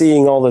only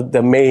seeing all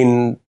the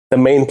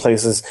main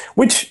places,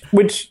 which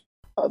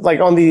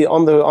like on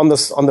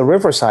the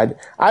riverside,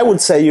 I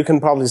would say you can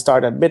probably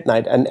start at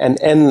midnight and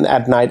end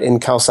at night in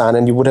Khao San,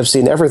 and you would have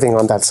seen everything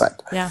on that side.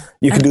 Yeah,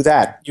 you can do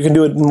that. You can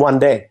do it in one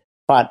day.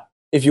 But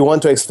if you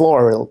want to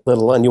explore a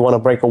little and you want to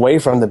break away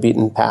from the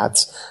beaten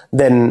paths,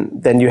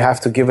 then you have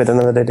to give it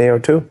another day or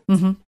two.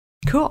 Mm-hmm.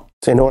 Cool.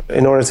 So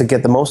in order to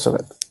get the most of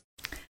it.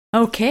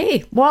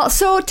 Okay. Well,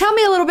 so tell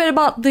me a little bit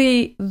about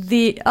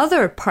the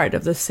other part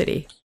of the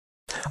city.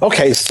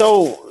 Okay,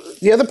 so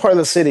the other part of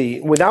the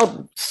city,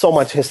 without so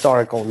much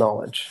historical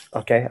knowledge,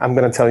 okay, I'm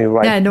going to tell you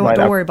right. Yeah,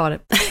 don't worry about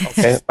it.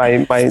 Okay,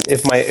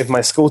 if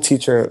my school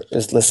teacher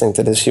is listening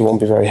to this, she won't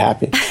be very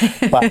happy,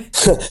 but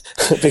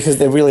because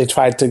they really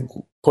tried to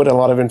put a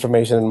lot of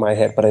information in my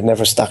head, but it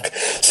never stuck.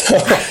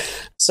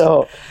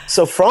 So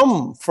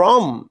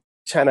from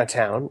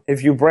Chinatown,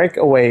 if you break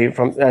away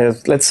from,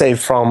 let's say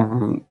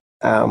from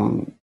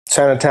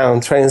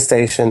Chinatown train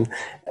station,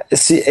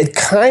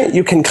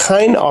 you can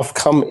kind of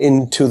come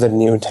into the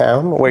new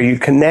town where you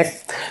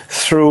connect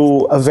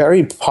through a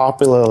very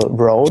popular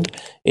road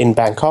in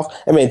Bangkok.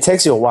 I mean, it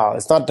takes you a while.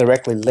 It's not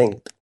directly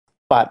linked,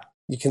 but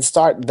you can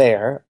start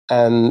there,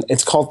 and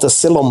it's called the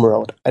Silom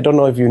Road. I don't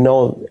know if you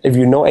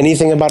know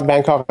anything about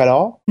Bangkok at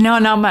all. No,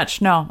 not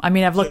much. No, I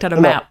mean, I've looked at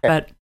a map,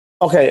 but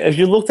okay. If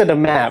you looked at a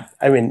map,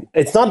 I mean,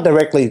 it's not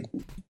directly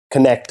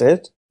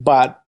connected,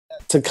 but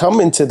to come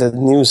into the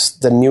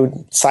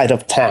new side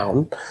of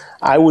town,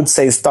 I would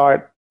say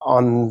start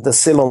on the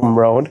Silom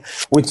Road,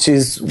 which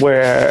is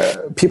where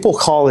people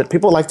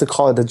like to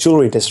call it the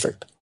jewelry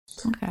district.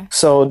 Okay.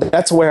 So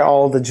that's where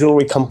all the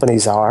jewelry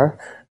companies are.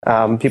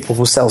 People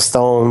who sell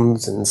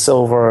stones and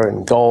silver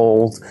and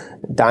gold,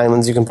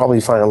 diamonds. You can probably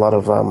find a lot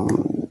of,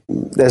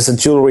 there's a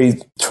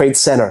jewelry trade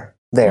center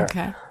there.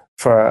 Okay.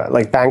 For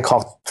like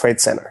Bangkok Trade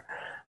Center.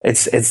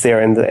 It's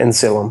there in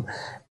Silom.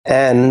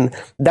 And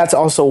that's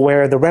also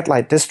where the red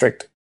light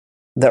district,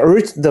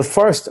 the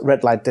first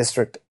red light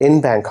district in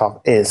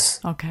Bangkok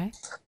is. Okay.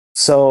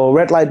 So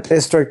red light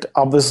district,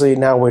 obviously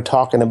now we're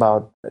talking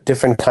about a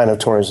different kind of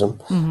tourism.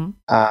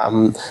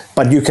 Mm-hmm.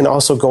 But you can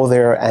also go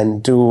there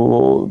and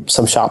do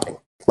some shopping,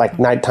 like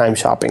nighttime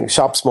shopping.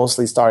 Shops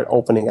mostly start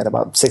opening at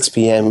about 6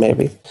 p.m.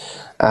 maybe.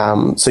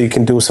 So you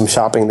can do some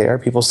shopping there.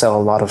 People sell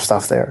a lot of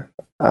stuff there.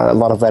 A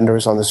lot of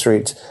vendors on the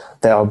streets.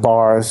 There are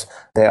bars.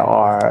 There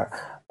are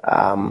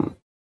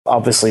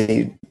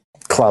obviously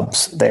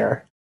clubs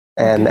there,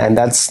 and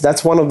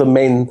that's one of the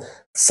main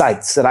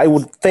sites that I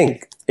would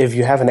think if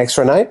you have an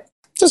extra night,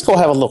 just go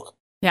have a look.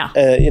 Yeah,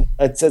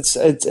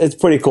 it's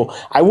pretty cool.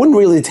 I wouldn't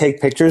really take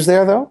pictures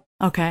there though.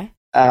 Okay.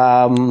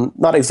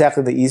 Not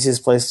exactly the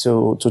easiest place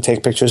to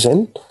take pictures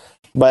in,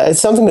 but it's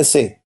something to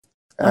see.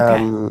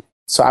 Okay.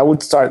 So I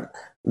would start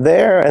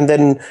there, and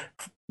then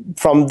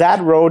from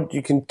that road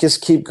you can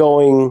just keep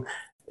going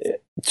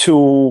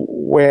to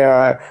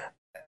where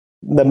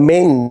the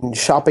main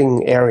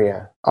shopping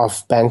area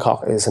of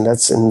Bangkok is, and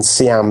that's in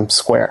Siam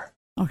Square.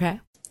 Okay.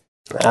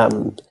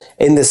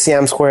 In the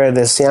Siam Square,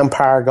 there's Siam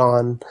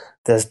Paragon,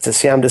 there's the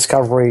Siam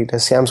Discovery, the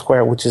Siam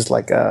Square, which is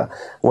like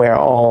where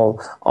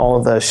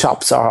all the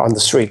shops are on the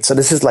street. So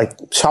this is like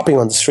shopping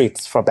on the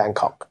streets for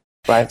Bangkok,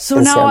 right? So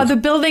now are the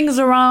buildings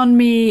around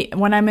me,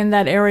 when I'm in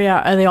that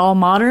area, are they all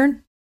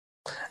modern?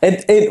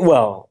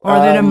 Or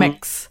are they a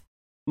mix?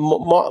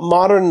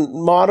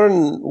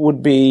 Modern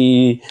would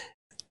be.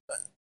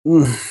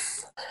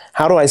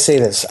 How do I say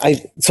this?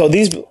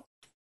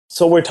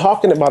 So we're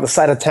talking about the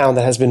side of town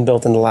that has been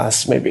built in the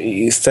last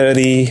maybe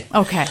 30.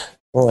 Okay.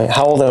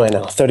 How old am I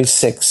now?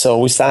 36. So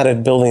we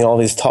started building all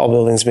these tall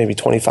buildings maybe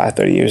 25,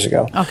 30 years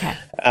ago. Okay.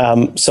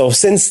 So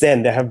since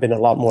then, there have been a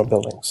lot more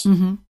buildings.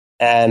 Mm-hmm.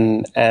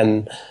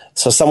 And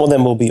so some of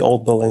them will be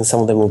old buildings,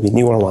 some of them will be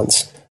newer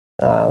ones.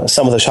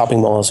 Some of the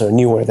shopping malls are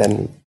newer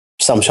than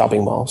some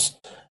shopping malls.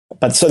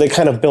 But so they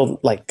kind of build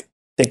like,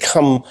 they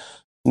come,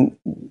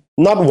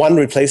 not one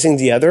replacing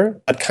the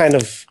other, but kind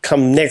of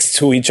come next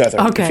to each other,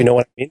 okay. if you know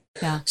what I mean.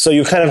 Yeah. So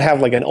you kind of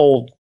have like an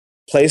old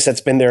place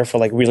that's been there for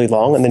like really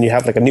long, and then you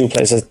have like a new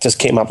place that just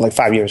came up like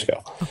 5 years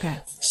ago. Okay.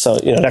 So,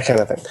 that kind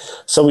of thing.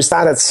 So we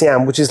started at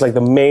Siam, which is like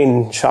the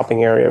main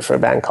shopping area for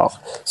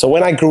Bangkok. So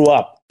when I grew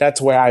up,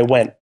 that's where I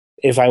went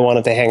if I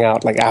wanted to hang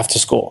out like after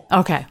school.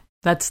 Okay.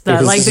 That's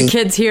the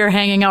kids here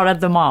hanging out at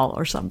the mall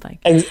or something.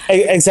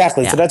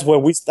 Exactly. Yeah. So that's where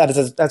we started.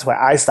 That's where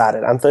I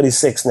started. I'm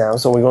 36 now,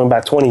 so we're going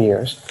back 20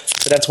 years.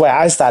 So that's where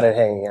I started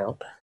hanging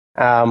out.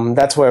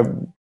 That's where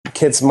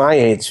kids my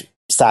age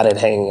started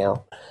hanging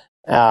out.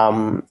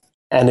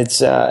 And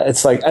it's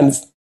like, and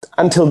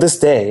until this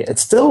day,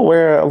 it's still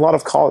where a lot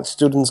of college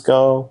students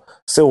go,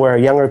 still where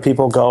younger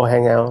people go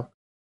hang out,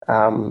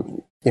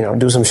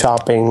 do some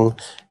shopping,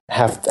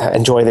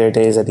 enjoy their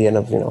days at the end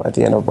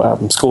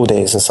of school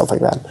days and stuff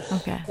like that.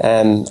 Okay.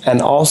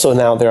 And also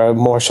now there are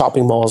more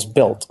shopping malls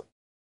built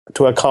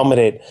to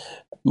accommodate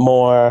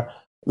more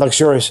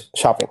luxurious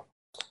shopping.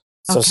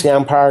 So Okay.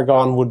 Siam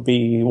Paragon would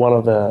be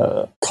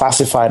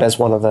classified as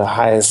one of the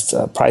highest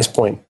price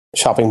point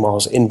shopping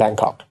malls in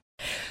Bangkok.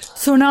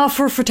 So now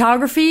for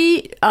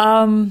photography,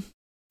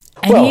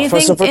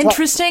 anything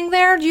interesting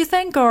there, do you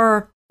think?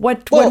 Or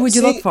what would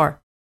you look for?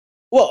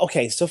 Well,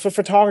 okay, so for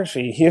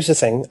photography, here's the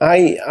thing.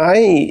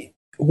 I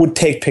would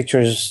take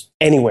pictures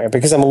anywhere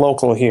because I'm a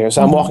local here.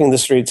 So I'm walking the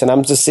streets and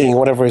I'm just seeing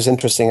whatever is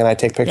interesting and I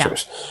take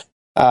pictures.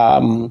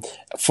 Yeah.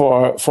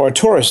 For a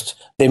tourist,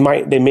 they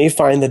may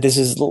find that this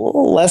is a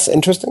little less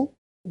interesting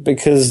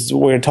because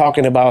we're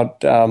talking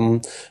about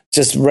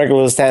just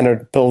regular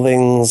standard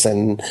buildings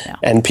and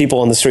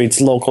people on the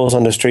streets, locals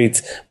on the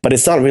streets, but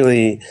it's not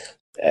really...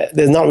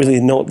 there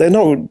are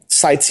no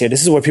sites here.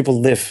 This is where people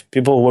live.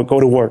 People will go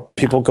to work.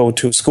 People go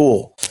to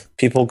school.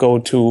 People go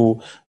to.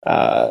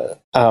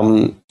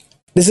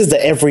 This is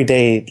the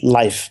everyday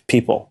life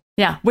people.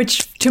 Yeah,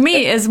 which to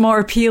me is more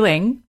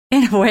appealing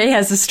in a way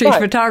as a street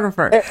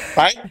photographer.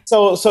 Right.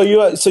 So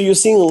you're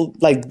seeing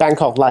like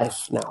Bangkok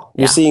life now.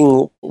 You're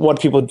seeing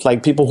what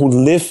people who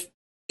live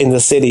in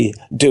the city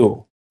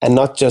do, and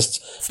not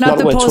just. It's not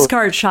the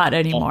postcard shot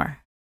anymore.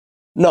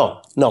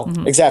 No,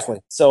 exactly.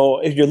 So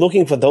if you're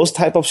looking for those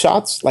type of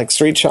shots, like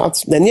street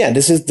shots, then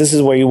this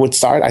is where you would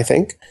start, I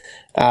think.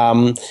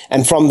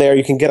 And from there,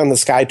 you can get on the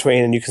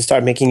SkyTrain and you can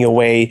start making your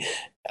way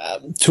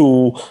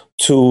to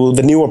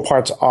the newer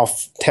parts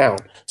of town.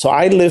 So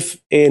I live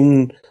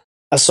in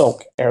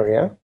Asok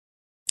area.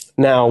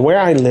 Now, where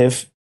I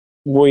live,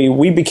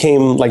 we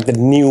became like the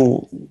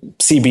new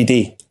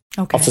CBD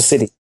of the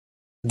city.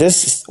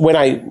 This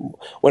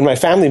when my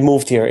family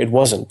moved here, it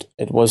wasn't.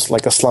 It was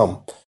like a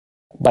slum.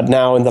 But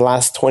now in the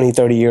last 20,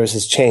 30 years,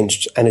 it's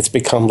changed and it's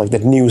become like the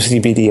new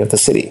CBD of the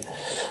city.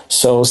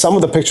 So some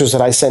of the pictures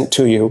that I sent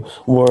to you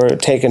were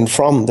taken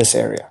from this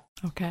area,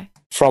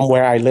 from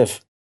where I live.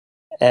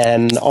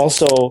 And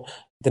also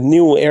the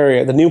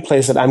new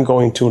place that I'm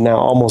going to now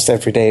almost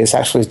every day is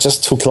actually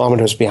just 2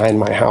 kilometers behind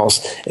my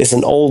house. It's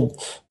an old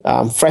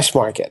fresh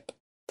market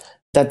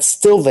that's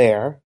still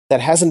there, that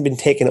hasn't been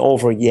taken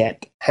over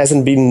yet,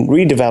 hasn't been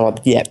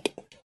redeveloped yet.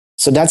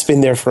 So that's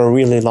been there for a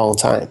really long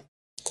time.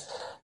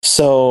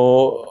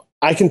 So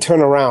I can turn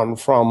around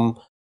from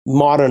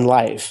modern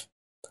life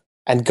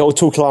and go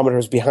 2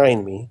 kilometers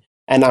behind me,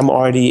 and I'm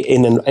already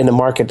in a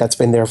market that's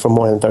been there for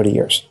more than 30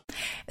 years.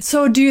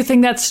 So do you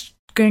think that's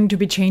going to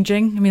be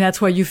changing? I mean,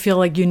 that's why you feel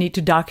like you need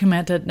to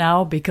document it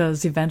now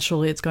because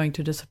eventually it's going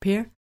to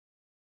disappear?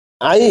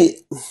 I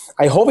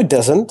hope it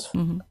doesn't,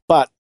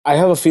 but I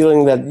have a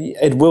feeling that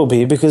it will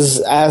be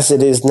because as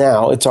it is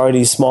now, it's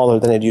already smaller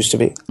than it used to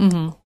be.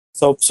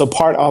 So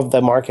part of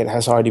the market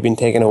has already been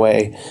taken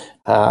away.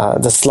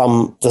 The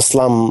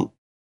slum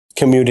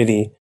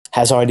community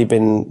has already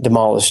been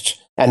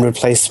demolished and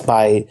replaced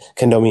by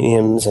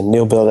condominiums and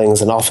new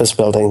buildings and office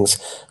buildings.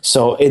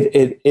 So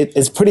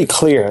it's pretty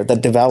clear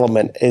that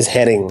development is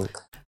heading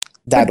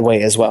that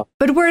way as well.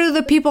 But where do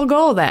the people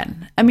go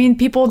then? I mean,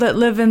 people that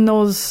live in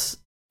those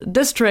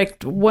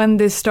districts, when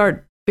they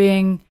start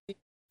being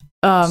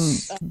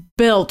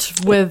built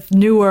with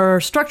newer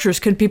structures,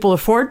 can people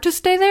afford to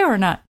stay there or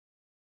not?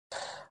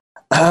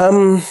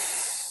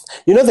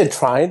 They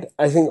tried.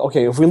 I think,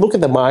 if we look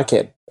at the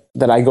market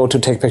that I go to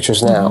take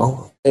pictures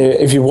now,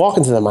 if you walk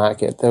into the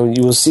market, then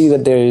you will see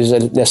that there is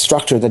a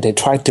structure that they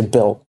tried to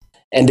build,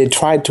 and they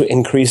tried to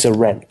increase the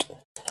rent,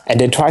 and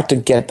they tried to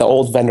get the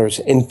old vendors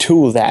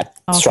into that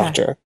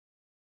structure.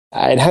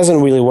 It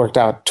hasn't really worked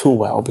out too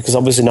well because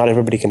obviously not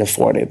everybody can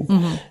afford it.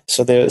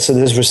 So there's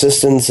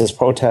resistance, there's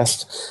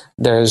protest,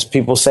 there's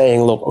people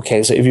saying, look,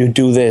 so if you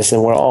do this,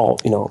 then we're all,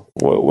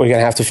 we're going to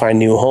have to find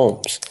new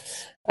homes.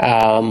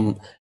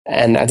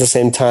 And at the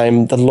same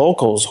time, the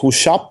locals who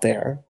shop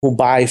there, who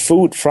buy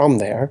food from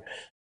there,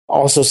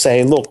 also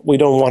say, look, we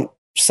don't want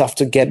stuff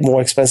to get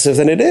more expensive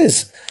than it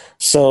is.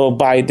 So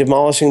by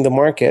demolishing the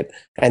market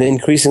and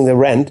increasing the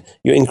rent,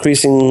 you're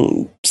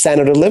increasing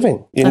standard of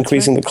living. You're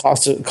increasing the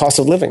cost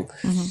of living.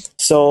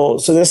 So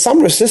there's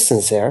some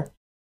resistance there.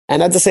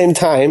 And at the same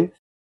time,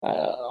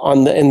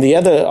 on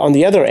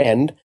the other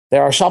end,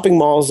 There are shopping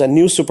malls and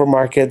new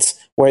supermarkets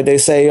where they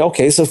say,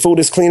 okay, so food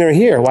is cleaner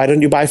here. Why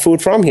don't you buy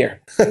food from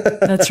here?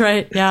 That's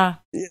right. Yeah.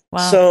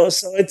 Wow.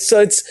 So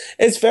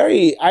it's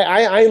very,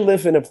 I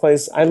live in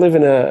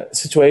a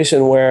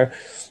situation where,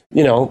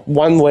 you know,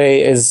 one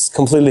way is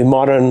completely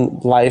modern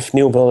life,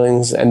 new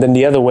buildings. And then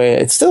the other way,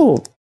 it's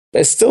still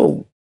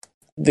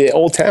the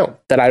old town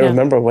that I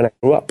remember when I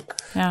grew up.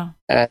 Yeah.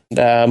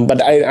 And,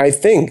 but I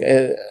think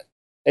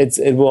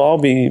it will all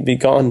be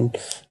gone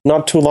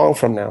not too long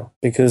from now,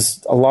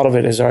 because a lot of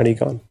it is already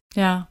gone.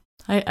 Yeah.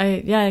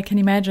 I can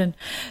imagine.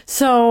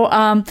 So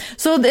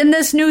in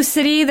this new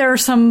city, there are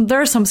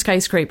some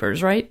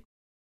skyscrapers, right?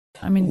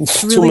 I mean,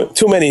 really...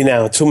 too many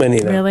now.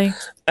 Really?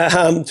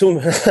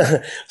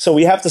 So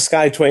we have the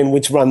SkyTrain,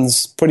 which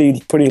runs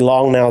pretty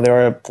long now.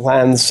 There are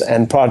plans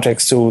and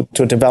projects to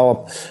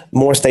develop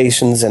more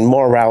stations and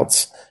more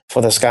routes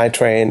for the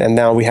SkyTrain, and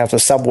now we have the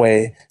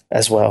subway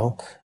as well.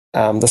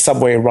 The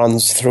subway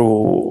runs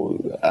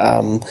through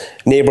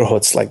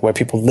neighborhoods, like where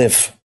people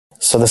live.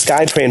 So the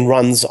SkyTrain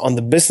runs on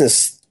the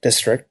business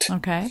district,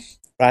 okay,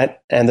 right?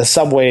 And the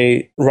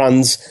subway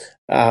runs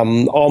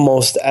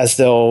almost as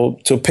though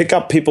to pick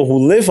up people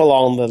who live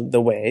along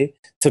the way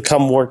to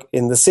come work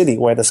in the city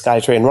where the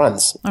SkyTrain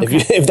runs.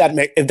 Okay. If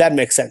that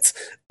makes sense.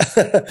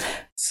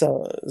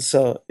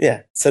 So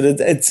yeah. So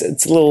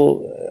it's a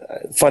little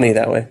funny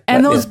that way.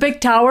 And those big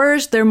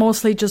towers, they're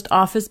mostly just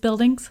office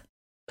buildings?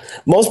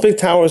 Most big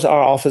towers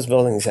are office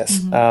buildings, yes.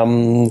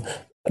 Mm-hmm.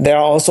 There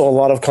are also a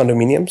lot of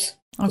condominiums.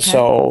 Okay.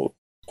 So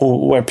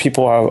where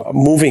people are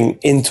moving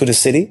into the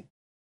city,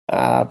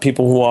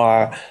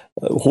 people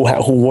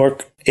who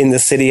work in the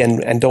city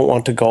and don't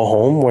want to go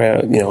home,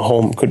 where, you know,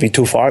 home could be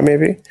too far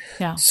maybe.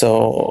 Yeah.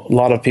 So a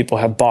lot of people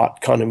have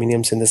bought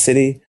condominiums in the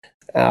city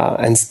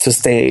and to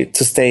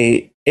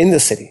stay in the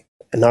city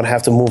and not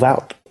have to move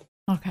out.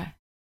 Okay.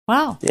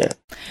 Wow. Yeah.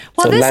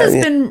 Well, so this has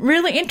been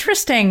really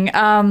interesting.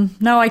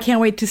 Now I can't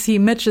wait to see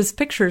Mitch's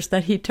pictures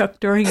that he took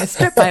during his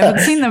trip. I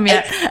haven't seen them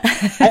yet.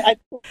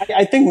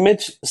 I think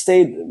Mitch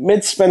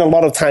spent a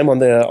lot of time on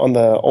the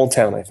Old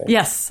Town, I think.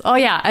 Yes. Oh,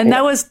 yeah. And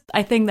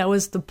I think that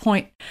was the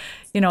point,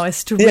 you know,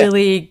 is to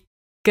really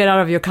get out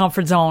of your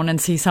comfort zone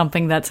and see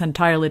something that's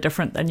entirely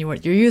different than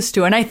what you're used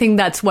to. And I think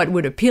that's what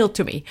would appeal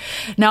to me.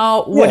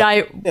 Now,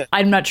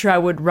 I'm not sure I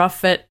would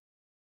rough it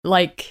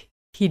like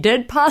he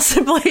did,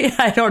 possibly.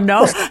 I don't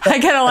know. I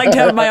kind of like to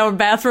have my own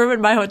bathroom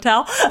in my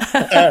hotel.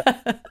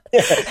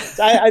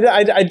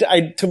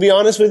 I to be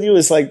honest with you,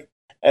 it's like,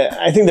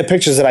 I think the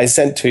pictures that I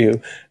sent to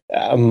you,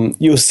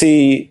 you'll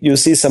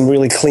see some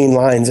really clean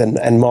lines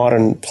and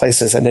modern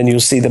places, and then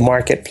you'll see the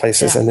market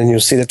places, and then you'll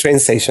see the train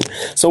station.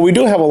 So we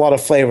do have a lot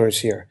of flavors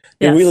here.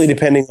 Yes. Really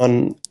depending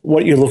on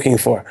what you're looking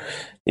for.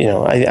 You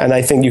know,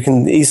 I think you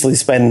can easily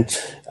spend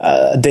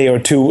a day or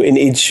two in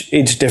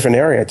each different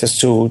area just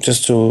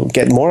to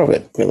get more of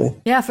it, really.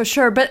 Yeah, for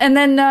sure. But and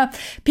then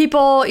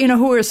people, you know,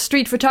 who are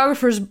street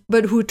photographers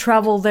but who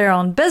travel there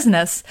on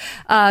business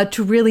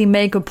to really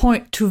make a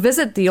point to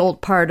visit the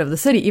old part of the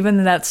city, even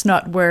though that's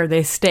not where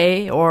they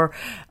stay or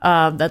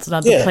that's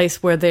not the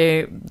place where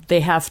they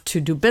have to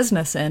do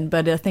business in.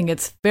 But I think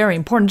it's very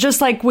important.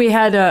 Just like we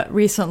had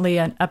recently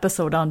an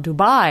episode on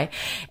Dubai,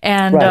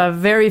 and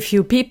very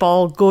few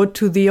people go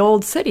to the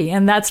old city,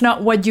 and that's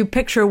not what you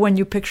picture when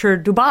you picture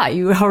Dubai.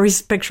 You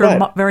always picture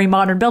very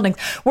modern buildings.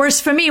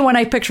 Whereas for me, when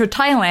I picture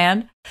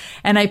Thailand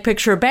and I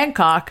picture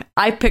Bangkok,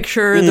 I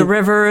picture the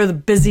river, the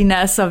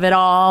busyness of it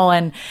all,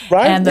 and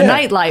the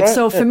nightlife.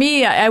 So for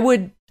me, I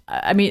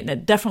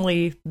mean,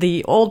 definitely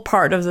the old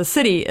part of the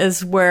city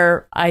is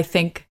where I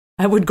think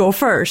I would go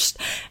first.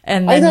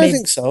 And then I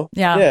think so.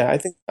 Yeah.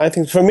 I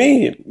think for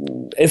me,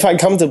 if I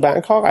come to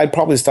Bangkok, I'd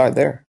probably start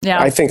there. Yeah.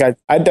 I think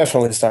I'd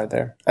definitely start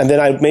there. And then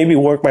I'd maybe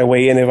work my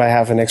way in if I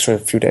have an extra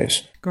few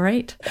days.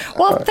 Great.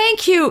 Well,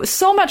 thank you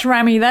so much,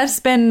 Rami. That's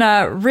been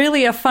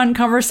really a fun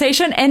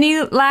conversation.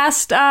 Any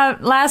last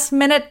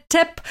minute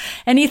tip?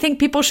 Anything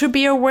people should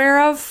be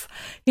aware of,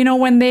 you know,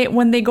 when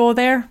they go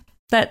there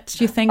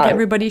that you think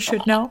everybody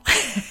should know?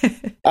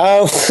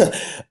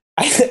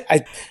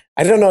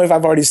 I don't know if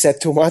I've already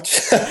said too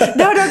much.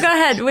 No, go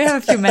ahead. We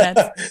have a few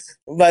minutes.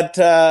 But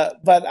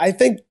I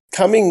think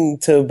coming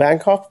to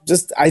Bangkok,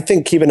 I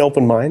think keep an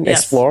open mind,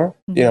 explore,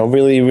 you know,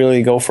 really,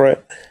 really go for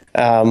it.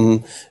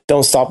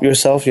 Don't stop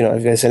yourself. You know,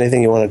 if there's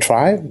anything you want to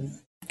try,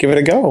 give it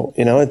a go.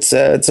 You know, it's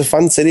a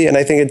fun city. And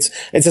I think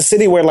it's a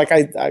city where, like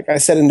I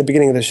said in the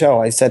beginning of the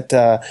show, I said,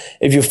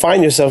 if you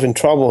find yourself in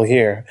trouble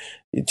here,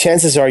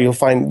 chances are you'll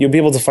be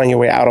able to find your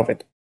way out of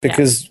it,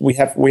 because we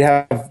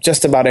have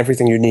just about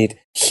everything you need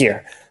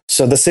here.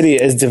 So the city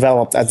is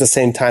developed at the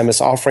same time as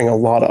offering a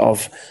lot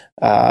of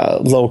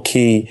low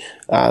key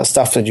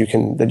stuff that you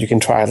can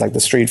try, like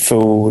the street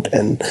food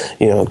and,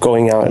 you know,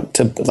 going out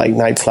to like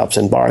nightclubs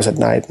and bars at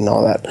night and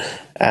all that.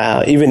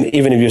 Even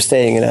if you're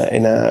staying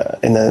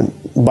on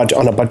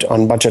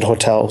budget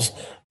hotels,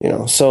 you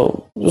know.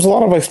 So there's a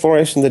lot of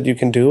exploration that you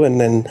can do,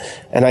 and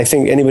I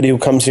think anybody who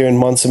comes here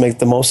and wants to make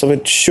the most of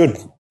it should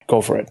go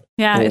for it.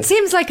 Yeah, it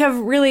seems like a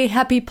really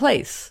happy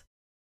place.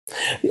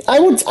 I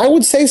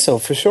would say so,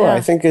 for sure. Yeah.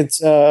 I think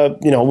it's I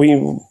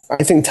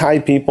think Thai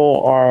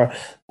people are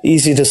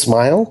easy to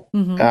smile.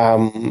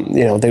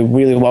 They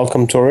really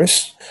welcome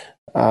tourists.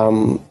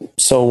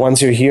 So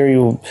once you're here,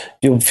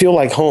 you'll feel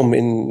like home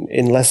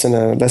in less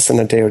than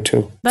a day or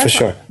two, for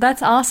sure.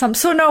 That's awesome.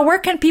 So now, where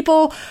can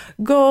people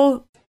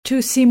go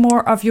to see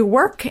more of your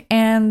work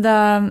and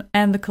the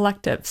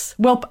collectives?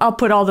 Well, I'll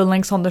put all the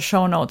links on the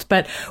show notes.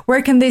 But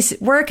where can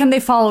they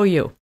follow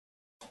you?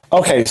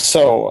 Okay,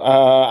 so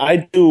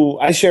I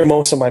share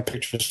most of my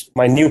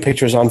new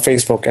pictures on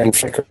Facebook and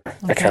Flickr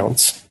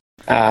accounts.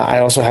 I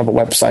also have a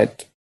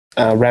website,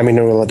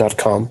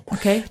 RamiNarula.com.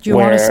 Okay, do you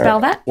want to spell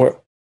that?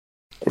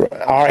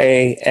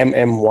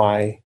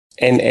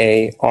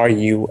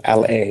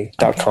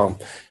 RAMMYNARULA.com.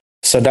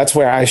 So that's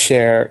where I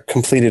share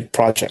completed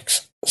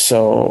projects.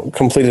 So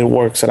completed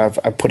works that I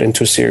put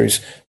into a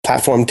series.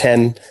 Platform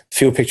 10,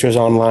 few pictures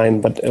online,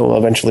 but it will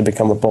eventually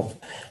become a book.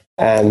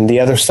 And the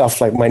other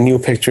stuff, like my new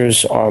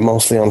pictures, are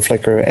mostly on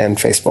Flickr and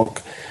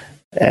Facebook.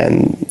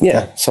 And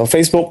yeah, so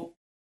Facebook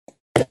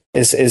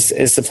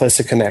is the place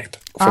to connect.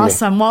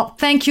 Awesome. Well,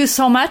 thank you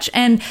so much.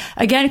 And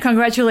again,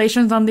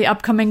 congratulations on the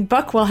upcoming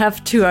book. We'll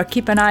have to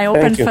keep an eye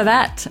open for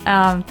that.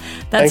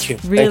 That's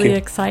really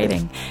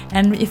exciting.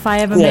 And if I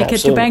ever make it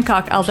to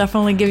Bangkok, I'll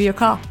definitely give you a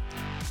call.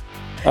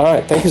 All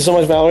right. Thank you so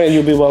much, Valerie. And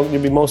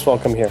you'll be most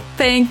welcome here.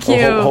 Thank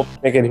you. Hope to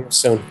make it here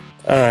soon.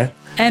 All right.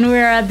 And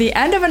we're at the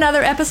end of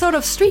another episode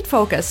of Street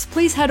Focus.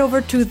 Please head over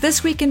to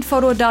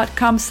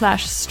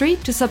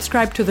thisweekinphoto.com/street to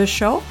subscribe to the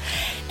show.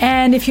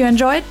 And if you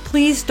enjoy it,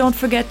 please don't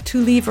forget to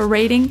leave a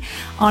rating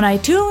on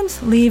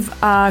iTunes, leave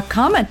a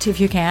comment if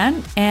you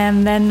can,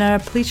 and then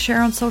please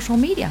share on social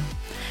media.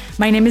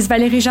 My name is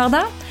Valérie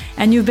Jardin,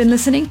 and you've been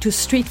listening to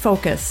Street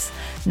Focus.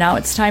 Now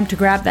it's time to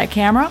grab that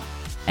camera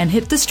and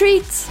hit the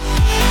streets.